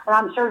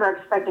I'm sure they're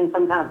expecting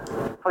some kind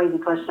of crazy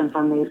question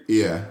from me.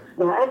 Yeah.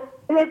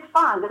 It's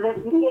fun because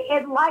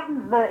it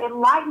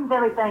lightens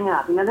everything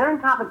up. You know, they're in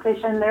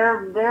competition.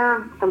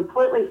 They're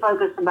completely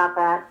focused about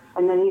that.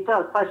 And then you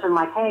throw a question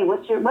like, "Hey,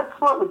 what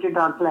sport would your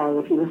dog play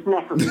if he was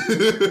next?" And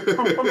they're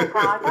kind of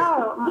like,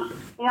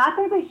 I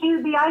think that she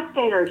would be ice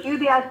skater. She would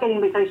be ice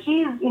skating because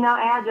she's,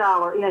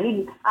 agile. Or,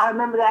 I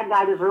remember that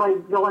guy just really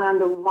going on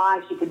to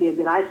why she could be a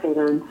good ice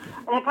skater. And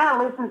it kind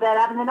of loosens that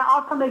up. And then it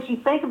also makes you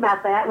think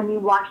about that when you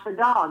watch the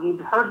dog.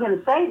 You've heard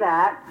him say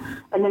that.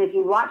 And then if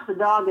you watch the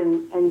dog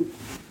and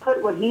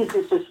put what he's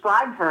just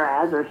described her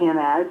as or him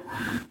as,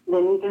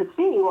 then you can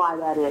see why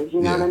that is.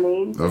 You know what I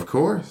mean? Of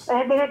course.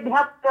 And it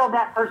helps build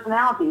that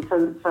personality.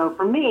 So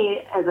for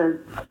me, as a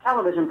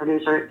television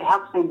producer, it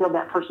helps me build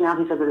that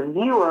personality so that the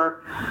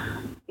viewer,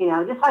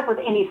 just like with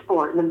any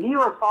sport, the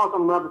viewer falls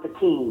in love with the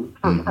team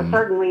for a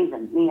certain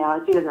reason.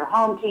 It's either their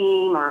home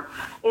team or,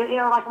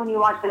 like when you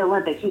watch the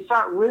Olympics, you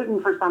start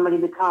rooting for somebody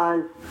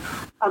because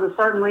of a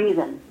certain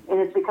reason. And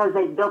it's because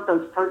they built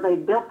those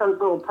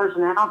little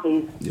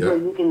personalities so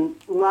you can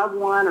love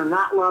one or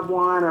not love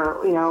one or,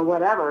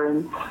 whatever.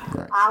 And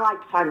I like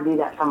to try to do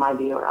that for my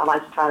viewer. I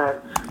like to try to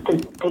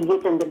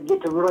get them to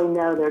get to really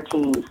know their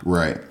teams.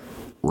 Right.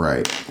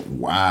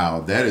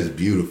 Wow, that is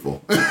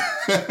beautiful.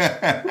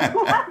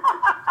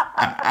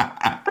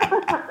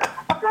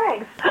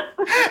 Thanks.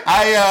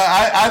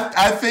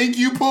 I think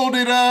you pulled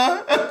it.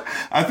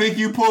 I think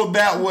you pulled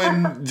that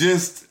one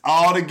just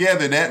all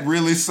together. That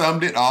really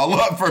summed it all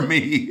up for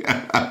me.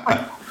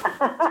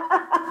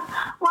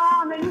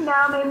 Well,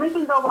 we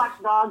can go watch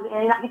dogs.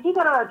 And if you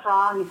go to a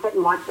trial and you sit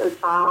and watch a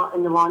trial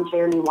in the lawn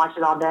chair and you watch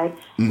it all day,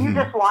 you're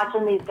just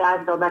watching these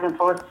guys go back and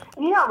forth.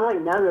 And you don't really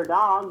know their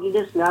dog. You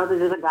just know that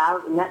there's a guy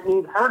and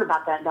you've heard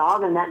about that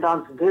dog and that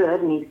dog's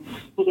good and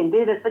he can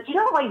do this. But you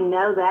don't really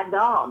know that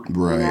dog.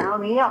 Right.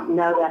 You don't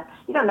know that.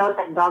 You don't know what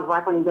that dog's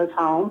like when he goes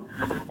home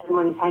and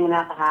when he's hanging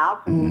out the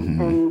house.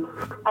 And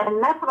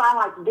that's what I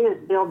like to do is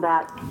build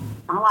that.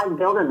 I like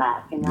building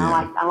that,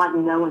 I like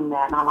knowing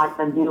that, and I like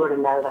the viewer to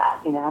know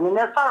that, and then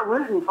they'll start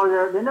rooting for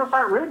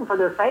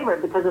their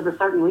favorite because of a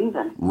certain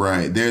reason.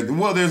 Right.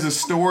 There's a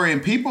story,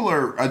 and people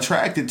are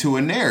attracted to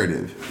a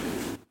narrative.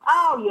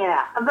 Oh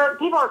yeah, but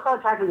people are so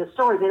attracted to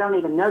stories they don't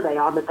even know they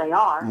are, but they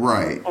are.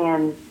 Right.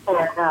 And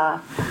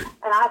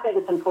I think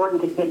it's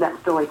important to give that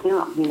story to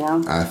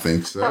them. I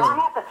think so.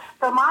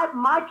 So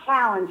my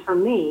challenge for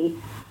me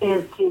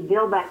is to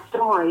build that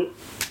story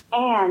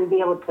and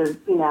be able to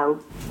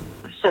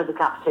show the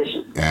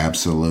competition.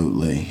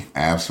 Absolutely.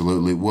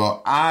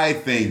 Well, I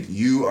think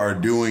you are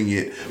doing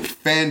it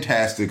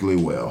fantastically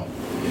well.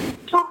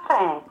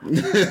 Okay.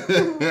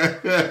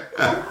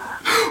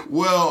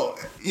 Well,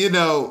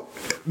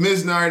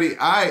 Ms. Nardi,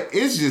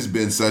 it's just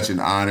been such an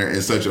honor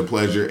and such a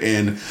pleasure.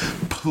 And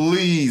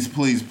please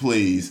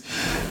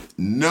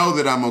know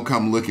that I'm going to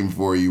come looking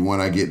for you when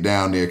I get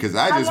down there because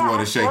I just want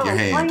to shake your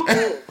hand.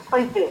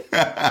 Please do.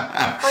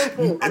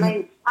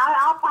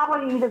 I'll probably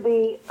will either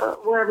be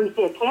wherever you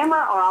see a camera,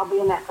 or I'll be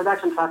in that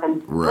production truck.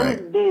 And right.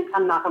 please do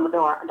come knock on the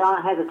door.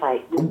 Don't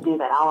hesitate. Just do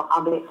that.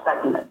 I'll be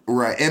expecting it.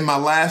 Right. And my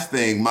last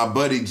thing, my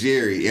buddy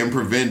Jerry in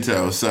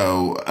Prevento.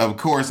 So of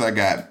course I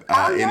got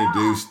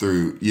introduced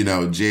through,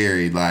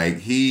 Jerry.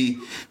 Like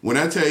when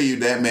I tell you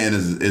that man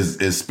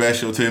is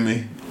special to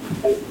me.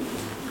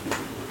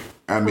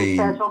 I mean,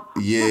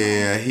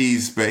 yeah,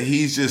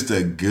 he's just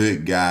a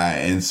good guy.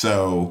 And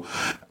so,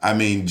 I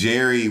mean,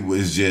 Jerry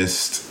was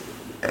just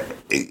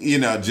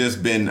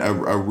been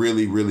a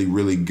really, really,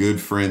 really good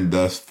friend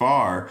thus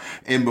far.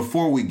 And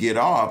before we get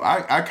off,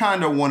 I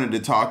kind of wanted to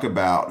talk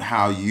about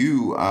how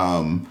you,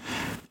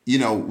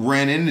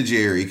 ran into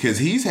Jerry, because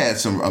he's had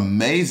some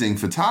amazing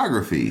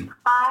photography.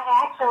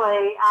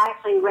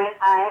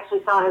 I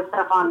actually saw his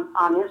stuff on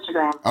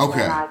Instagram.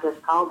 Okay. And I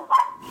just called him.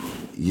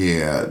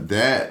 Yeah,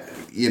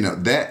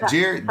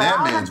 Jerry,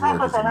 that man's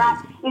work is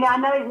amazing. I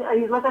know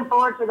he's looking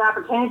forward to the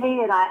opportunity,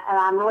 and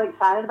I'm really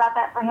excited about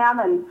that for him.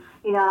 And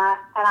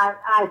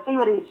I see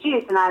what he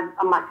shoots, and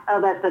I'm like,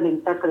 oh, that's gonna be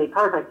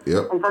perfect.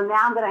 Yep. And so now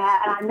I'm gonna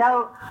have, and I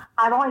know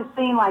I've only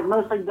seen like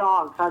mostly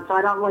dogs, so I've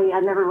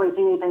never really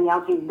seen anything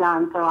else he's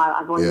done. So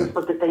I've only just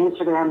looked at the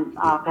Instagram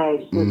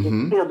page, which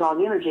is Field Dog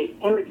Imagery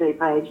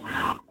page,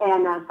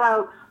 and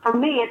so for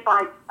me, it's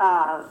like.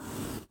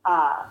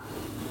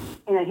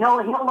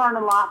 He'll learn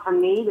a lot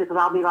from me, because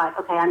I'll be like,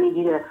 okay, I need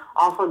you to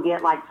also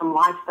get like some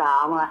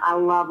lifestyle. I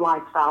love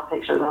lifestyle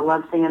pictures. I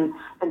love seeing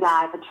the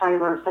guy at the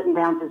trailer sitting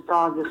down with his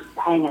dog just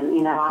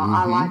hanging.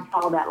 I like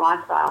all that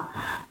lifestyle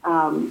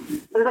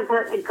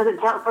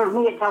because for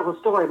me it tells a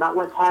story about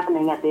what's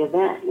happening at the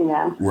event.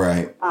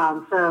 Right.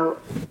 So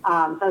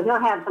he'll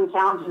have some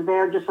challenges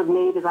there just with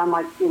me, because I'm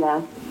like,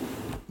 Yeah.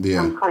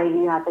 I'm crazy,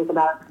 and I think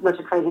about a bunch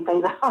of crazy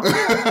things.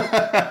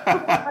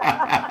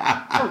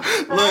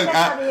 Look,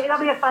 it'll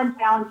be a fun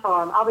challenge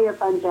for him. I'll be a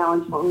fun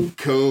challenge for him.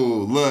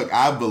 Cool. Look,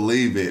 I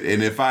believe it.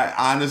 And if I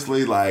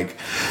honestly, I'm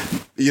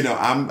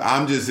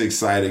just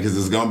excited, because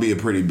it's going to be a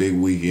pretty big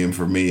weekend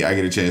for me. I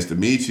get a chance to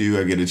meet you.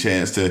 I get a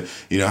chance to,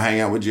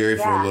 hang out with Jerry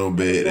for a little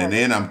bit. And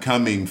then I'm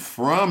coming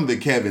from the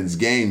Kevin's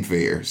Game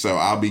Fair. So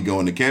I'll be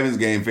going to Kevin's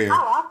Game Fair,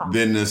 awesome.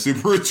 Then the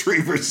Super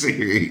Retriever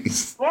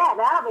Series. Yeah,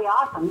 that'll be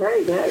awesome.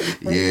 Very good.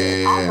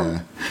 Yeah.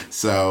 Awesome.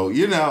 So,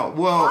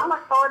 well, I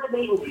look forward to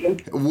meeting you.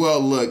 Well,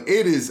 look,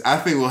 I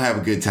think we'll have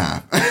a good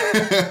time.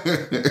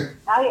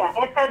 Oh, yeah.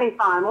 It's going to be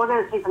fun. We're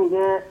going to see some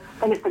good, I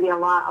think it's going to be a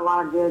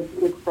lot of good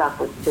stuff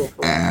with this.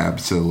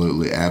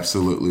 Absolutely.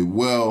 Absolutely.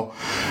 Well,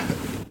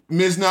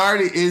 Ms.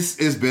 Nardi,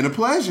 it's been a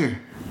pleasure.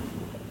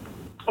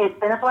 It's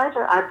been a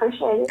pleasure. I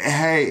appreciate it.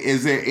 Hey,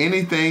 is there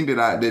anything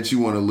that you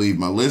want to leave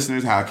my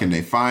listeners? How can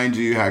they find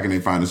you? How can they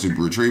find the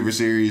Super Retriever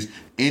Series?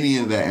 Any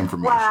of that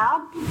information?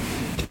 Well,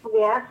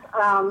 yes.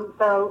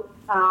 So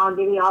I'll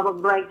give you all the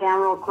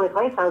breakdown real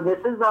quickly. So this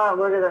is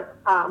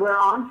we're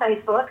on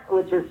Facebook,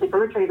 which is Super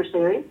Retriever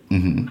Series.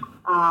 Mm-hmm.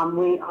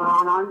 We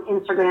are on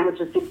Instagram,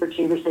 which is Super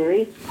Retriever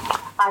Series.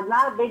 I'm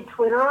not a big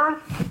Twitterer,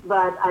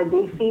 but I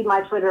do feed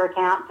my Twitter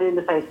account through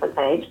the Facebook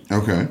page.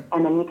 Okay.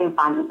 And then you can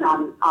find us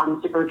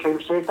on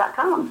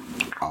superretrieverseries.com.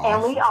 Awesome.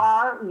 And we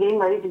are getting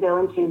ready to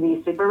go into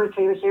the Super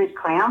Retriever Series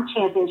Crown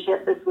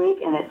Championship this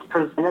week, and it's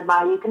presented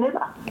by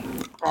Eukanuba.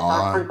 That's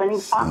our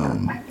presenting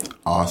sponsor.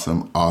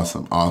 Awesome.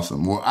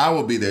 Well, I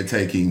will be there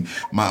taking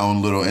my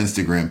own little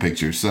Instagram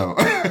picture, so.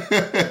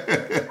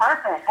 Perfect.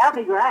 That'll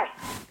be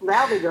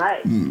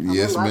great.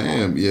 Yes,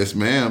 ma'am. That. Yes,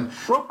 ma'am.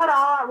 We'll put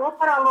our little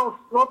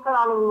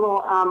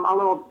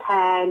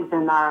tags,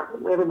 and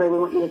everybody we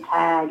want you to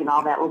tag and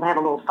all that. We'll have a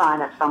little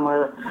sign up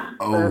somewhere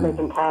where they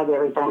can tag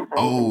everything.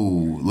 So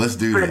let's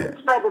do that.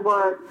 Spread the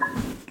word.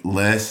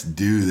 Let's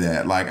do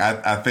that. Like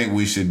I think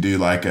we should do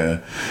like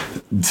a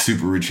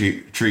Super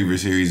Retriever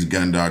Series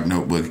Gun Dog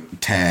Notebook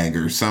tag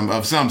or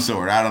some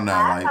sort. I don't know.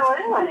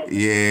 Absolutely.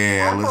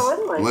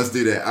 Let's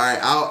do that. All right,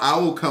 I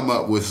will come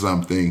up with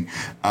something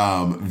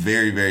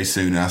very, very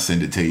soon. I'll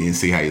send it to you and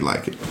see how you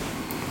like it.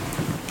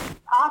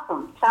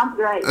 Awesome. Sounds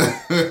great. All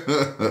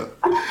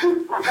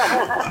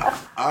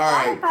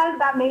right. I'm excited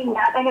about meeting you.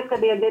 I think it's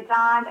going to be a good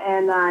time.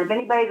 And if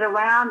anybody's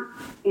around,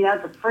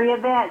 it's a free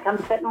event. Come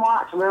sit and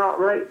watch. We're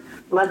really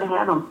love to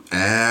have them.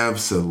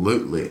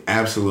 Absolutely.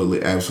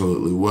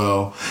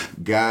 Well,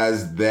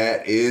 guys,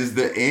 that is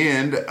the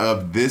end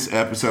of this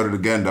episode of the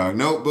Gun Dog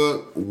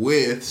Notebook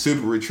with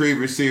Super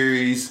Retriever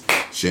Series,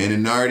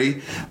 Shannon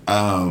Nardi.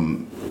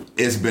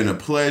 It's been a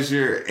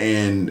pleasure,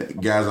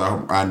 and guys,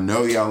 I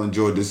know y'all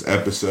enjoyed this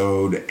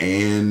episode,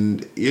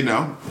 and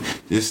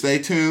just stay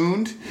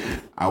tuned.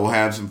 I will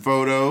have some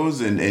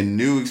photos and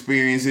new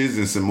experiences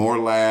and some more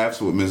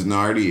laughs with Ms.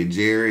 Nardi and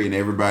Jerry and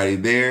everybody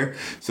there.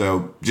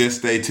 So just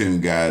stay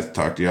tuned, guys.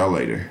 Talk to y'all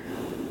later.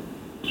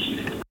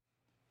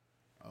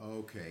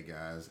 Okay,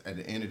 guys. At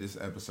the end of this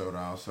episode,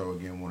 I also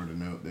again wanted to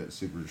note that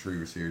Super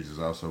Retriever Series is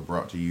also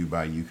brought to you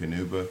by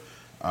Eukanuba.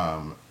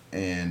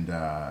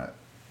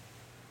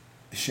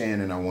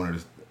 Shannon, I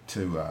wanted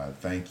to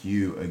thank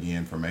you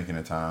again for making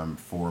the time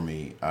for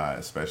me,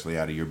 especially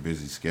out of your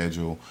busy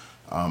schedule.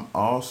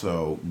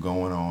 Also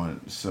going on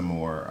some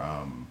more,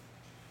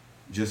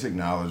 just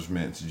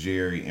acknowledgments,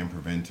 Jerry and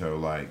Prevento,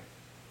 like,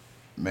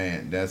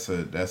 man, that's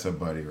a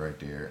buddy right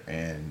there,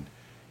 and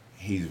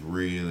he's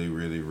really,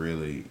 really,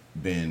 really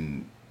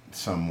been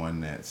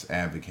someone that's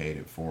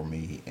advocated for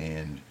me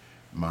and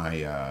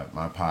my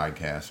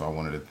podcast. So I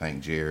wanted to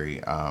thank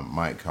Jerry,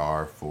 Mike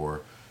Carr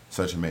for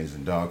such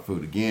amazing dog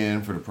food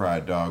again, for the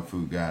Pride Dog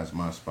Food guys,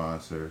 my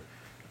sponsor.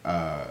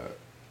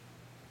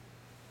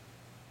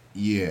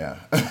 Yeah.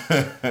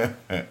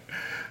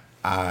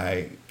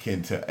 I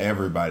can tell,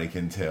 everybody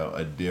can tell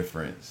a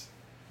difference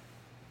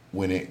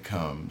when it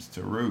comes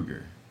to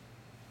Ruger.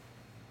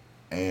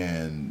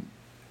 And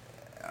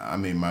I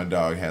mean, my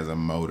dog has a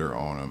motor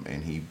on him,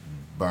 and he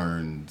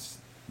burns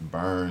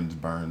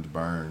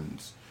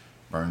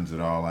it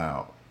all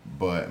out.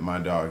 But my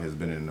dog has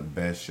been in the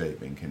best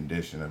shape and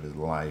condition of his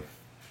life,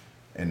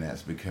 and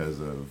that's because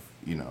of,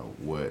 you know,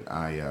 what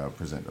I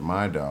present to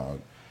my dog,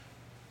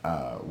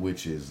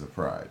 which is the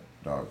Pride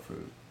dog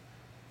food.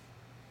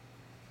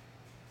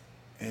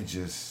 It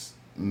just,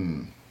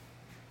 I'm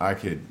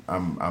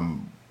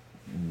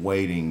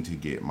waiting to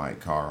get Mike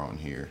Carr on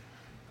here.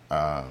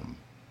 I'm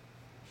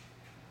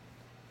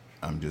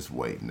just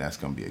waiting. That's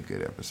gonna be a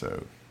good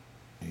episode.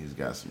 He's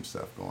got some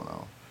stuff going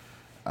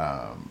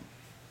on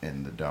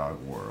in the dog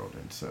world,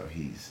 and so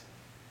he's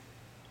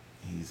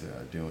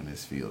doing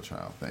his field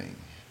trial thing.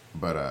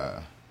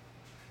 But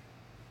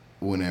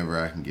whenever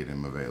I can get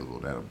him available,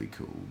 that'll be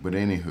cool. But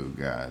anywho,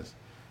 guys,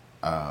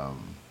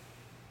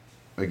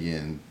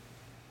 again,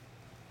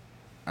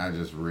 I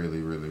just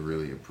really, really,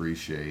 really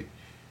appreciate,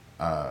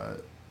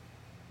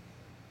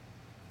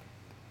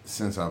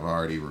 since I've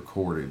already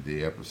recorded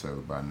the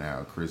episode by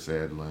now, Chris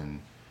Edlin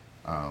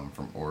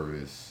from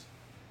Orvis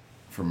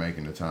for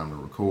making the time to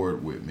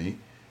record with me.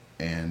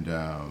 And,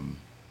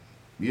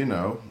 you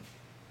know,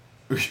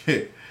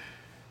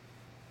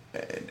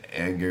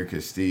 Edgar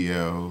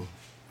Castillo,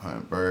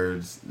 Hunt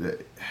Birds,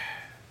 the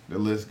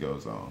list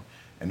goes on.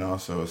 And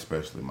also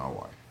especially my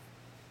wife,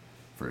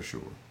 for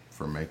sure,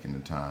 for making the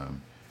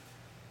time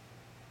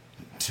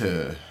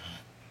to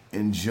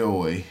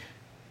enjoy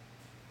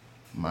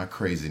my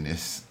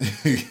craziness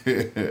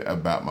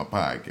about my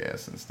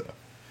podcast and stuff.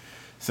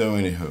 So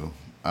anywho,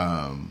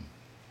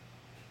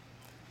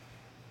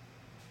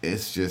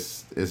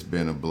 it's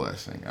been a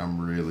blessing. I'm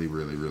really,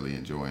 really, really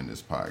enjoying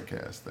this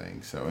podcast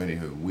thing. So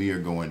anywho, we are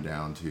going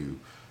down to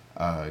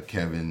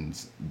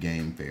Kevin's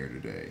game fair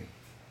today,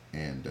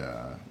 and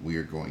we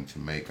are going to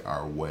make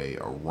our way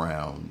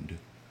around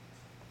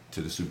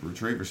to the Super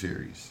Retriever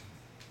Series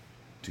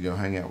to go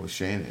hang out with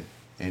Shannon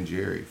and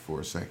Jerry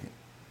for a second.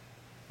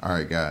 All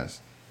right,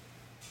 guys,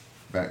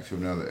 back to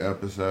another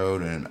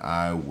episode, and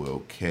I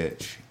will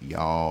catch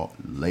y'all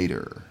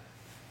later.